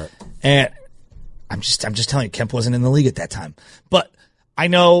places. Right. And I'm just telling you, Kemp wasn't in the league at that time. But I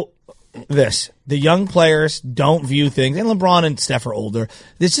know this. The young players don't view things, and LeBron and Steph are older.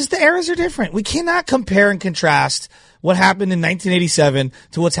 It's just the eras are different. We cannot compare and contrast what happened in 1987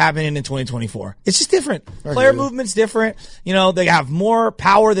 to what's happening in 2024. It's just different. Player movement's different. They have more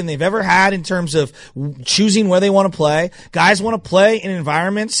power than they've ever had in terms of choosing where they want to play. Guys want to play in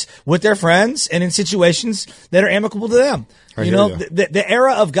environments with their friends and in situations that are amicable to them. The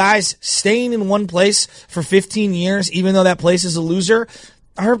era of guys staying in one place for 15 years, even though that place is a loser,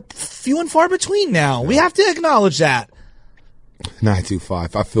 are few and far between now. We have to acknowledge that.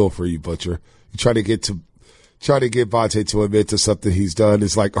 925. I feel for you, Butcher. You try to get Bonta to admit to something he's done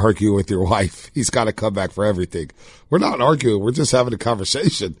is like arguing with your wife. He's got to come back for everything. We're not arguing. We're just having a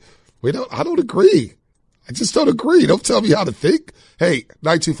conversation. I don't agree. I just don't agree. Don't tell me how to think. Hey,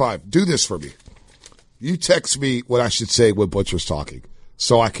 925, do this for me. You text me what I should say when Butcher's talking.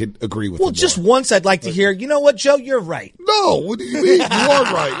 so I can agree with Well, just once I'd like to hear, you know what, Joe, you're right. No, what do you mean? You are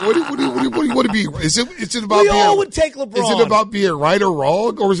right. What do you want to be? Is it about we all would take LeBron. Is it about being right or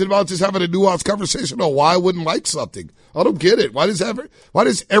wrong, or is it about just having a nuanced conversation on why I wouldn't like something? I don't get it. Why does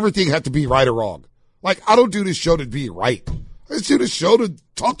everything have to be right or wrong? Like, I don't do this show to be right. I just do this show to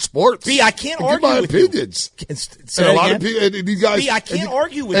talk sports. B, I can't argue my with opinions. Say And a lot again? of people, and you guys, B, I can't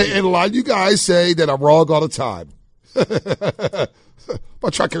argue with you. And a lot of you guys say that I'm wrong all the time.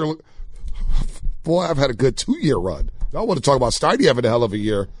 But try to boy, I've had a good 2-year run. I want to talk about Steiny having a hell of a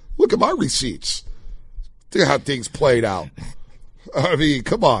year. Look at my receipts. Think how things played out. I mean,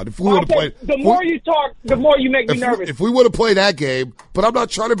 come on. If we would have played, the more you talk, the more you make me nervous. If we would have played that game, but I'm not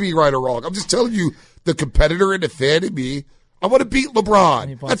trying to be right or wrong. I'm just telling you, the competitor and the fan in me, I want to beat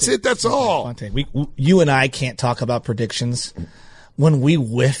LeBron. That's it. That's all. Bonta, you and I can't talk about predictions when we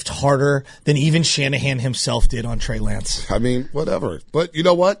whiffed harder than even Shanahan himself did on Trey Lance. I mean, whatever. But you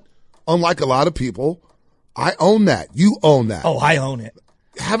know what? Unlike a lot of people, I own that. You own that. Oh, I own it.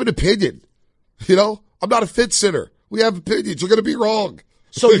 Have an opinion. You know, I'm not a fit sitter. We have opinions. You're going to be wrong.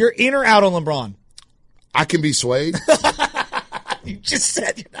 So you're in or out on LeBron? I can be swayed. You just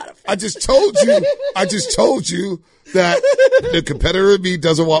said you're not a fit. I just told you that the competitor in me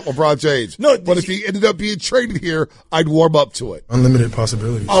doesn't want LeBron James. No, but if he ended up being traded here, I'd warm up to it. Unlimited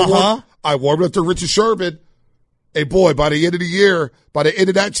possibilities. I warmed up to Richard Sherman. Hey, boy, by the end of the year, by the end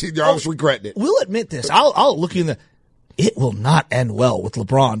of that year, I was regretting it. We'll admit this. I'll look you in the... It will not end well with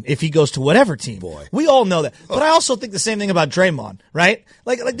LeBron if he goes to whatever team. Boy. We all know that. But I also think the same thing about Draymond, right?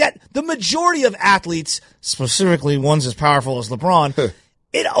 Like that, the majority of athletes, specifically ones as powerful as LeBron,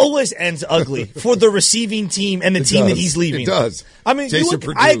 it always ends ugly for the receiving team and the team that he's leaving. It does. I mean,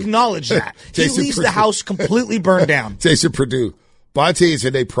 I acknowledge that. He leaves the house completely burned down. Jason Purdue. Bonta is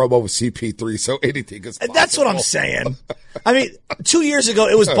in a promo with CP3, so anything is possible. That's what I'm saying. I mean, 2 years ago,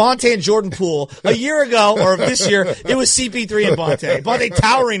 it was Bonta and Jordan Poole. A year ago, or this year, it was CP3 and Bonta. Bonta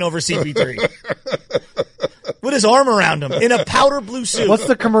towering over CP3. With his arm around him in a powder blue suit. What's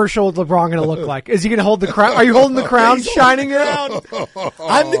the commercial with LeBron going to look like? Is he going to hold the crown? Are you holding the crown, shining it?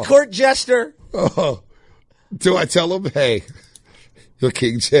 I'm the court jester. Do I tell him, hey, you're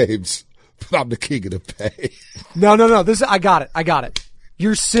King James, but I'm the king of the Bay? No. I got it.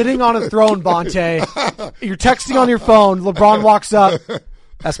 You're sitting on a throne, Bonta. You're texting on your phone. LeBron walks up.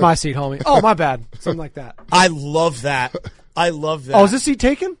 That's my seat, homie. Oh, my bad. Something like that. I love that. Oh, is this seat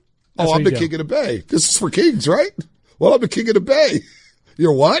taken? Oh, I'm the king of the Bay. This is for kings, right? Well, I'm the king of the Bay.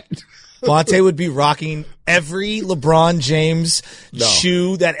 You're what? Bonta would be rocking every LeBron James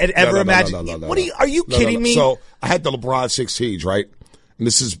shoe that had ever imagined. Are you kidding me? So I had the LeBron 16s, right? And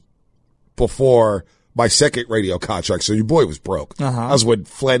this is before my second radio contract. So your boy was broke. I was with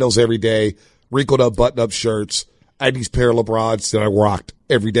flannels every day, wrinkled up, button up shirts. I had these pair of LeBrons that I rocked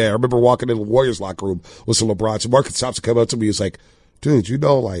every day. I remember walking in the Warriors locker room with some LeBrons. And Marcus Thompson came up to me. He was like, dude, you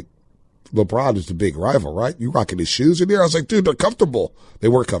know, like, LeBron is the big rival, right? You rocking his shoes in there? I was like, dude, they're comfortable. They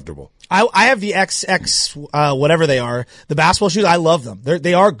were comfortable. I have the XX, whatever they are, the basketball shoes. I love them.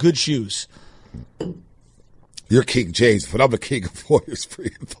 They are good shoes. You're King James, but I'm the king of Warriors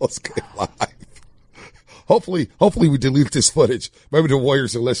pre and post game live. Hopefully we delete this footage. Maybe the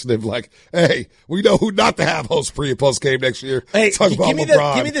Warriors are listening like, hey, we know who not to have host pre and post game next year. Hey, talk about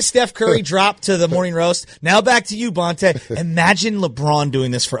give me the Steph Curry drop to the morning roast. Now back to you, Bonta. Imagine LeBron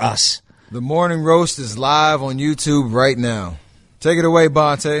doing this for us. The morning roast is live on YouTube right now. Take it away,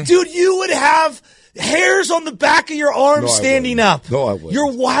 Bonta. Dude, you would have hairs on the back of your arms standing up. No, I wouldn't.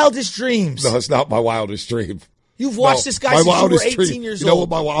 Your wildest dreams. No, it's not my wildest dream. You've watched this guy since you were 18 years old. You know what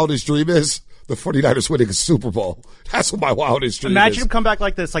my wildest dream is? The 49ers winning a Super Bowl. That's what my wildest dream is. Imagine him come back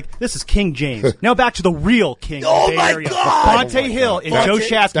like this. Like, this is King James. Now back to the real king Oh, of the Bay my Area. God! Bonta Hill and Joe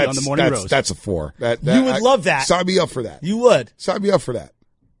Shasky on the morning roast. That's a 4. You would love that. Sign me up for that. You would. Sign me up for that.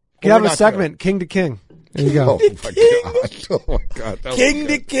 You have a segment, King to King. There you go. Oh, my God. King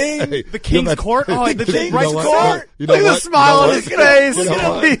to King. Hey, the King's Court? Oh, the King's right Court. You know Look at the what? smile on his face.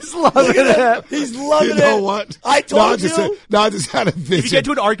 He's loving it. He's loving it. You know what? I told you. I just had a vision. If you get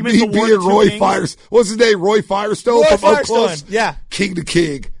to an argument me for being one or two Roy kings. Fires. What's his name? Roy Firestone Roy from Up Close? Firestone. Yeah. King to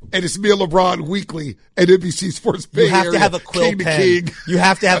King. And it's me and LeBron weekly at NBC Sports Bay You have Area. to have a quill King pen. To King. You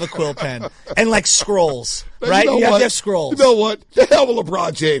have to have a quill pen. And like scrolls, right? You know You have what? to have scrolls. You know what? The hell with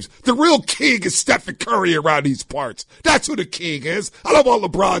LeBron James. The real king is Stephen Curry around these parts. That's who the king is. I don't want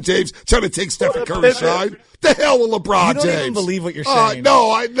LeBron James trying to take Stephen Curry's shine. The hell with LeBron James. You don't even believe what you're saying. No,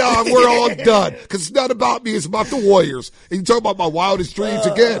 we're all done. Because it's not about me. It's about the Warriors. And you talk about my wildest dreams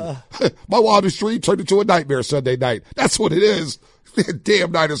again. My wildest dream turned into a nightmare Sunday night. That's what it is.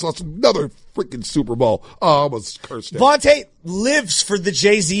 Damn Niners lost another freaking Super Bowl. Oh, I almost cursed it. Bonta lives for the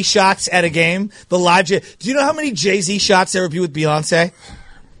Jay-Z shots at a game. The live Do you know how many Jay-Z shots there would be with Beyonce?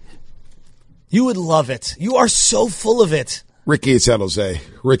 You would love it. You are so full of it. Ricky in San Jose.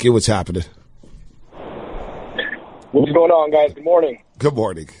 Ricky, what's happening? What's going on, guys? Good morning. Good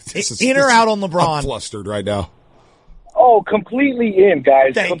morning. In or out on LeBron? I'm flustered right now. Oh, completely in,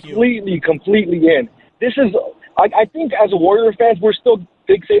 guys. Completely in. This is, I think as a Warrior fans, we're still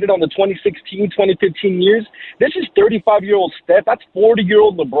fixated on the 2016, 2015 years. This is 35-year-old Steph. That's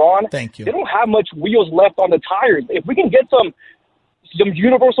 40-year-old LeBron. Thank you. They don't have much wheels left on the tires. If we can get some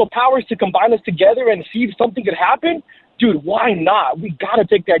universal powers to combine us together and see if something could happen, dude, why not? We got to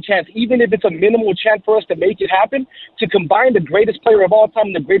take that chance, even if it's a minimal chance for us to make it happen, to combine the greatest player of all time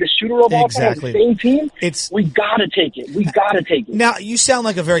and the greatest shooter of all time on the same team. We got to take it. We got to take it. Now, you sound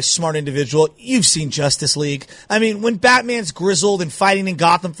like a very smart individual. You've seen Justice League. I mean, when Batman's grizzled and fighting in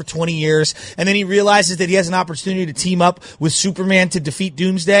Gotham for 20 years, and then he realizes that he has an opportunity to team up with Superman to defeat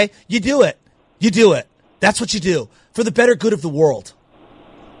Doomsday, you do it. You do it. That's what you do for the better good of the world.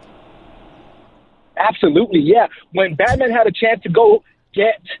 Absolutely, yeah. When Batman had a chance to go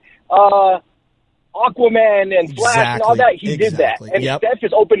get Aquaman and Flash and all that, he did that. And Steph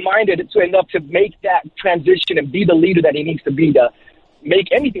is open-minded enough to make that transition and be the leader that he needs to be to make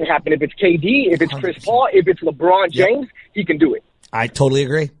anything happen. If it's KD, if it's Chris Paul, if it's LeBron James, he can do it. I totally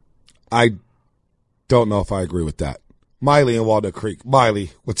agree. I don't know if I agree with that. Miley in Walnut Creek.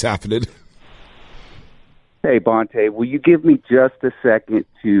 Miley, what's happening? Hey, Bonta, will you give me just a second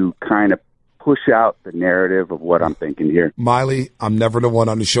to kind of push out the narrative of what I'm thinking here? Miley, I'm never the one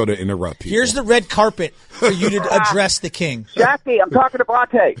on the show to interrupt people. Here's the red carpet for you to address the king. Shasky, I'm talking to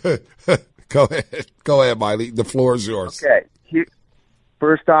Bonta. Go ahead, Miley. The floor is yours. Okay.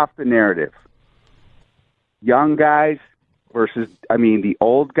 First off, the narrative. Young guys the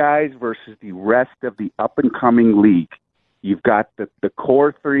old guys versus the rest of the up-and-coming league. You've got the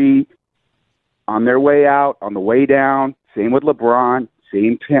core three on their way out, on the way down. Same with LeBron.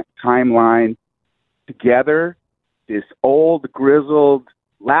 Same timeline. Together, this old, grizzled,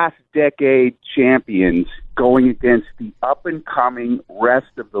 last decade champions going against the up-and-coming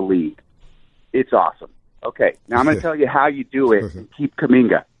rest of the league. It's awesome. Okay, now I'm going to tell you how you do it and keep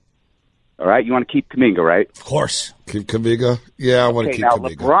Kuminga. All right? You want to keep Kuminga, right? Of course. Keep Kuminga? Yeah, I want to keep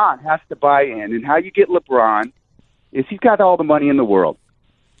Kuminga. Now, LeBron has to buy in, and how you get LeBron is he's got all the money in the world.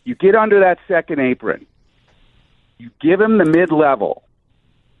 You get under that second apron. You give him the mid-level.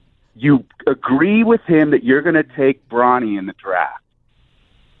 You agree with him that you're going to take Bronny in the draft.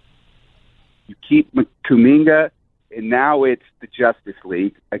 You keep Kuminga, and now it's the Justice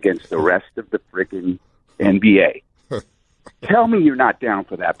League against the rest of the freaking NBA. Tell me you're not down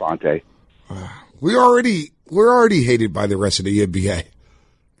for that, Bonta. We're already hated by the rest of the NBA.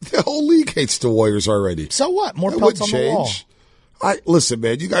 The whole league hates the Warriors already. So what? More pelts on the wall. Listen,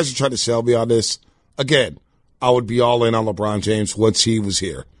 man, you guys are trying to sell me on this. Again, I would be all in on LeBron James once he was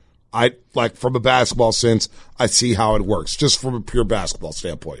here. From a basketball sense, I see how it works. Just from a pure basketball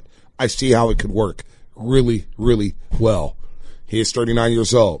standpoint, I see how it could work really, really well. He is 39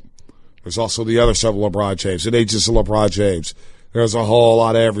 years old. There's also the other side of LeBron James. It ain't just LeBron James. There's a whole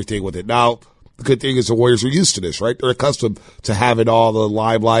lot of everything with it. Now, the good thing is the Warriors are used to this, right? They're accustomed to having all the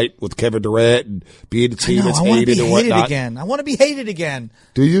limelight with Kevin Durant and being a team that's hated and whatnot. Again. I want to be hated again.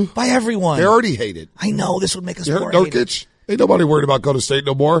 Do you? By everyone. They're already hated. I know. This would make us more hated. Nurkic? Ain't nobody worried about Golden State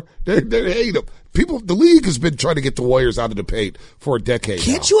no more. They hate them. The league has been trying to get the Warriors out of the paint for a decade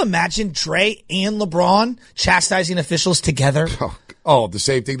Can't you imagine Dre and LeBron chastising officials together? Oh, the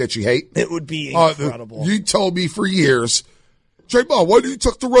same thing that you hate? It would be incredible. You told me for years, Draymond, why do you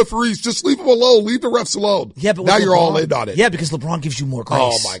talk to referees? Just leave them alone. Leave the refs alone. Yeah, but now you're all in on it. Yeah, because LeBron gives you more grace.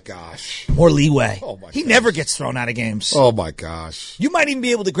 Oh, my gosh. More leeway. Oh, my He never gets thrown out of games. Oh, my gosh. You might even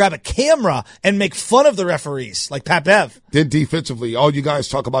be able to grab a camera and make fun of the referees, like Pat Bev. Then defensively, all you guys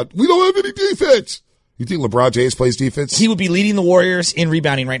talk about, we don't have any defense. You think LeBron James plays defense? He would be leading the Warriors in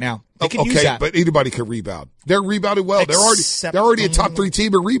rebounding right now. They can use that. But anybody can rebound. They're rebounding well. They're already a top 3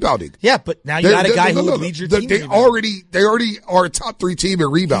 team in rebounding. Yeah, but now you got a guy who would lead your team. They already are a top 3 team in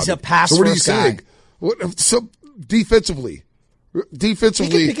rebounding. He's a pass So what are you guy. saying? So defensively, you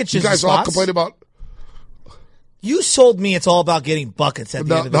guys all complain about. You sold me it's all about getting buckets at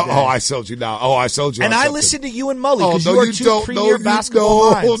the end of the day. Oh, I sold you now. Oh, I sold you. And I listened to you and Mully because you are two premier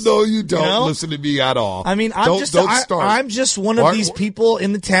basketball minds. No, you don't listen to me at all. I mean, I'm just one of these people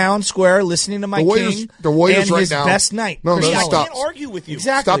in the town square listening to my king the Warriors and right his now, best night. No, I stop. can't argue with you.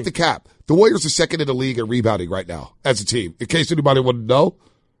 Stop the cap. The Warriors are second in the league at rebounding right now as a team. In case anybody wouldn't know,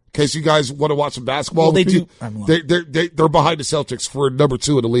 case you guys want to watch some basketball. Well, they do. They're behind the Celtics for number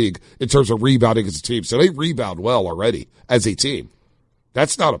 2 in the league in terms of rebounding as a team. So they rebound well already as a team.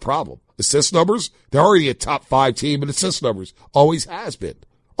 That's not a problem. Assist numbers, they're already a top 5 team in assist numbers. Always has been.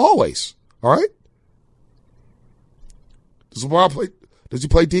 Always. All right? Does LeBron play? Does he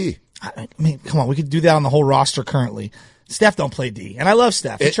play D? I mean, come on. We could do that on the whole roster currently. Steph don't play D. And I love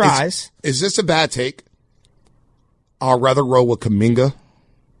Steph. He tries. Is this a bad take? I'll rather roll with Kuminga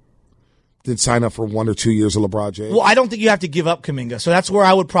than sign up for 1 or 2 years of LeBron James. Well, I don't think you have to give up Kuminga. So that's where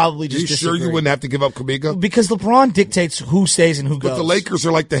I would probably just disagree. Sure you wouldn't have to give up Kuminga? Because LeBron dictates who stays and who goes. But the Lakers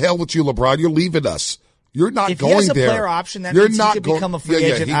are like, the hell with you, LeBron. You're leaving us. You're not if going there. If he has a player option, that means he could become a free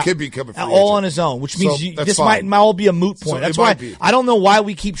agent. Yeah, he could become a free agent. All on his own, which means this might all be a moot point. That's why I don't know why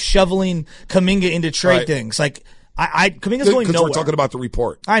we keep shoveling Kuminga into trade things. Like, Kuminga's going nowhere. Because we're talking about the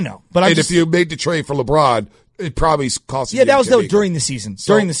report. I know. But if you made the trade for LeBron, it probably cost you. Yeah, that was during the season.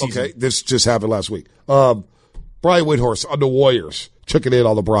 During the season. Okay, this just happened last week. Brian Windhorst on the Warriors, checking in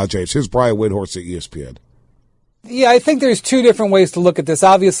on LeBron James. Here's Brian Windhorst at ESPN. Yeah, I think there's 2 different ways to look at this.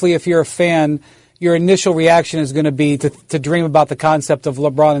 Obviously, if you're a fan, your initial reaction is going to be to dream about the concept of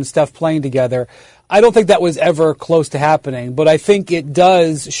LeBron and Steph playing together. I don't think that was ever close to happening, but I think it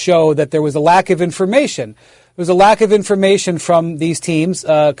does show that there was a lack of information. There was a lack of information from these teams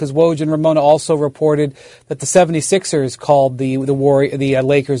because Woj and Ramona also reported that the 76ers called the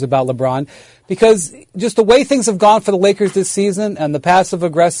Lakers about LeBron because just the way things have gone for the Lakers this season and the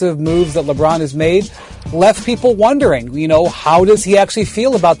passive-aggressive moves that LeBron has made left people wondering, how does he actually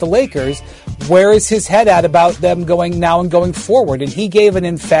feel about the Lakers? Where is his head at about them going now and going forward? And he gave an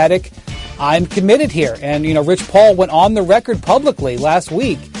emphatic, I'm committed here. And, Rich Paul went on the record publicly last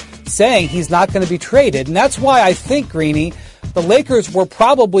week saying he's not going to be traded. And that's why I think, Greeny, the Lakers were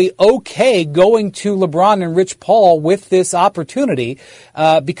probably okay going to LeBron and Rich Paul with this opportunity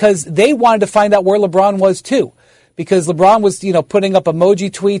because they wanted to find out where LeBron was too. Because LeBron was, putting up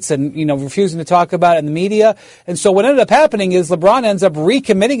emoji tweets and, refusing to talk about it in the media. And so what ended up happening is LeBron ends up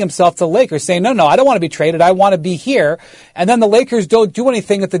recommitting himself to the Lakers, saying, no, I don't want to be traded. I want to be here. And then the Lakers don't do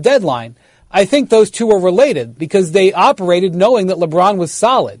anything at the deadline. I think those two are related because they operated knowing that LeBron was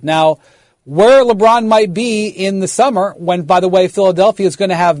solid. Now, where LeBron might be in the summer, when, by the way, Philadelphia is going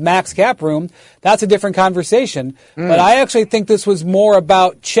to have max cap room, that's a different conversation. But I actually think this was more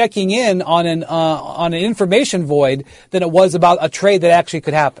about checking in on an information void than it was about a trade that actually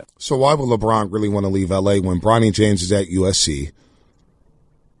could happen. So why would LeBron really want to leave L.A. when Bronny James is at USC?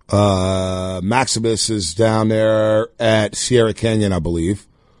 Maximus is down there at Sierra Canyon, I believe.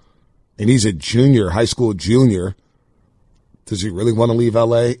 And he's a high school junior. Does he really want to leave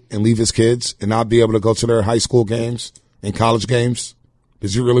L.A. and leave his kids and not be able to go to their high school games and college games?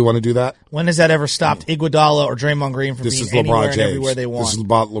 Does he really want to do that? When has that ever stopped Iguodala or Draymond Green from being anywhere and everywhere they want? This is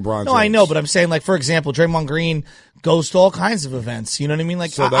about LeBron James. No, I know, but I'm saying, for example, Draymond Green goes to all kinds of events. You know what I mean?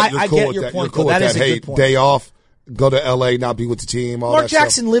 So I get your point. That is a good point. Day off, go to L.A., not be with the team, all Mark that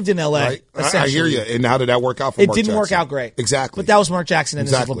Jackson stuff. lived in L.A., right? essentially. I hear you. And how did that work out for Mark Jackson? It didn't work out great. Exactly. But that was Mark Jackson and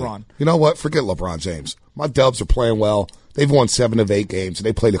this is LeBron. You know what? Forget LeBron James. My Dubs are playing well. They've won 7 of 8 games, and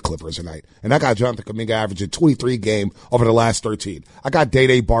they play the Clippers tonight. And I got Jonathan Kuminga averaging 23 game over the last 13. I got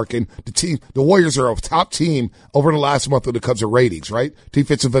Day barking. The Warriors are a top team over the last month when it comes to ratings, right?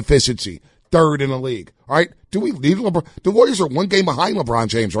 Defensive efficiency, 3rd in the league. All right? Do we need LeBron? The Warriors are 1 game behind LeBron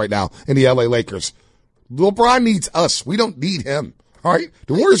James right now in the LA Lakers. LeBron needs us. We don't need him. All right?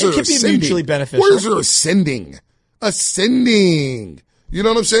 The Warriors are ascending. Be mutually beneficial. Warriors are ascending. You know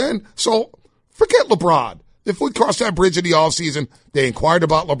what I'm saying? So forget LeBron. If we cross that bridge in the offseason, they inquired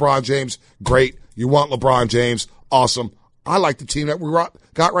about LeBron James. Great. You want LeBron James. Awesome. I like the team that we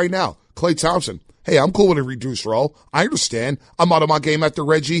got right now. Klay Thompson. Hey, I'm cool with a reduced role. I understand. I'm out of my game after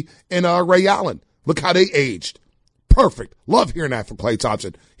Reggie and Ray Allen. Look how they aged. Perfect. Love hearing that from Klay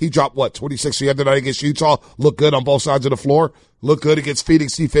Thompson. He dropped, 26 the other night against Utah. Look good on both sides of the floor. Look good against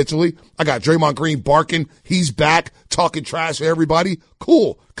Phoenix defensively. I got Draymond Green barking. He's back, talking trash to everybody.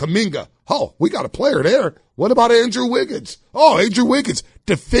 Cool. Kuminga. Oh, we got a player there. What about Andrew Wiggins? Oh, Andrew Wiggins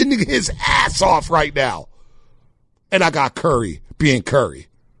defending his ass off right now. And I got Curry being Curry.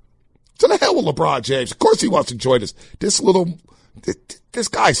 To the hell with LeBron James. Of course he wants to join us. This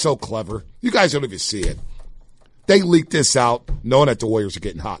guy's so clever. You guys don't even see it. They leaked this out knowing that the Warriors are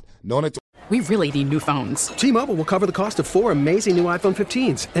getting hot. We really need new phones. T-Mobile will cover the cost of 4 amazing new iPhone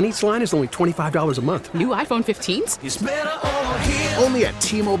 15s, and each line is only $25 a month. New iPhone 15s? It's better over here. Only at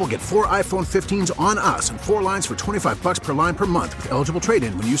T-Mobile, get 4 iPhone 15s on us and 4 lines for $25 per line per month with eligible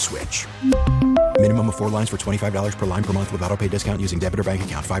trade-in when you switch. Minimum of 4 lines for $25 per line per month with autopay discount using debit or bank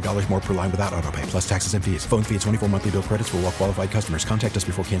account. $5 more per line without autopay, plus taxes and fees. Phone fee at 24 monthly bill credits for well qualified customers. Contact us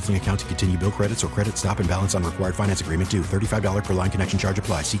before canceling account to continue bill credits or credit stop and balance on required finance agreement due. $35 per line connection charge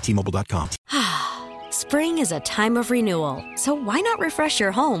applies. See T-Mobile.com. Spring is a time of renewal, so why not refresh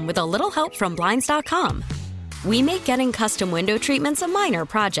your home with a little help from Blinds.com? We make getting custom window treatments a minor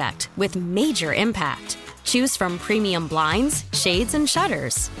project with major impact. Choose from premium blinds, shades, and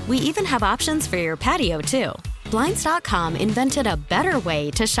shutters. We even have options for your patio, too. Blinds.com invented a better way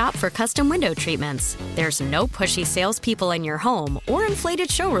to shop for custom window treatments. There's no pushy salespeople in your home or inflated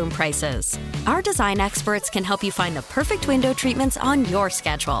showroom prices. Our design experts can help you find the perfect window treatments on your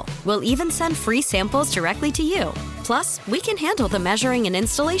schedule. We'll even send free samples directly to you. Plus, we can handle the measuring and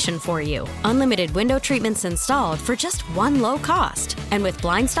installation for you. Unlimited window treatments installed for just one low cost. And with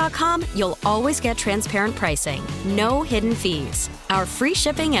Blinds.com, you'll always get transparent pricing. No hidden fees. Our free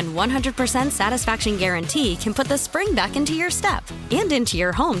shipping and 100% satisfaction guarantee can put the spring back into your step and into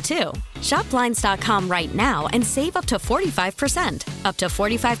your home, too. Shop Blinds.com right now and save up to 45%. Up to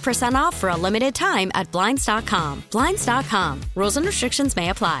 45% off for a limited time at Blinds.com. Blinds.com. Rules and restrictions may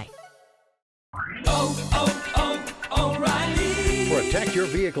apply. Protect your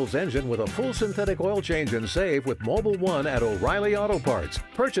vehicle's engine with a full synthetic oil change and save with Mobile One at O'Reilly Auto Parts.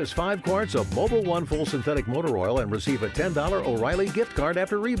 Purchase 5 quarts of Mobile One full synthetic motor oil and receive a $10 O'Reilly gift card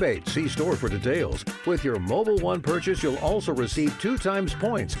after rebate. See store for details. With your Mobile One purchase, you'll also receive 2 times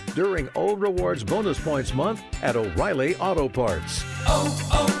points during O Rewards Bonus Points Month at O'Reilly Auto Parts.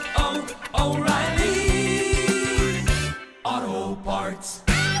 O'Reilly Auto Parts.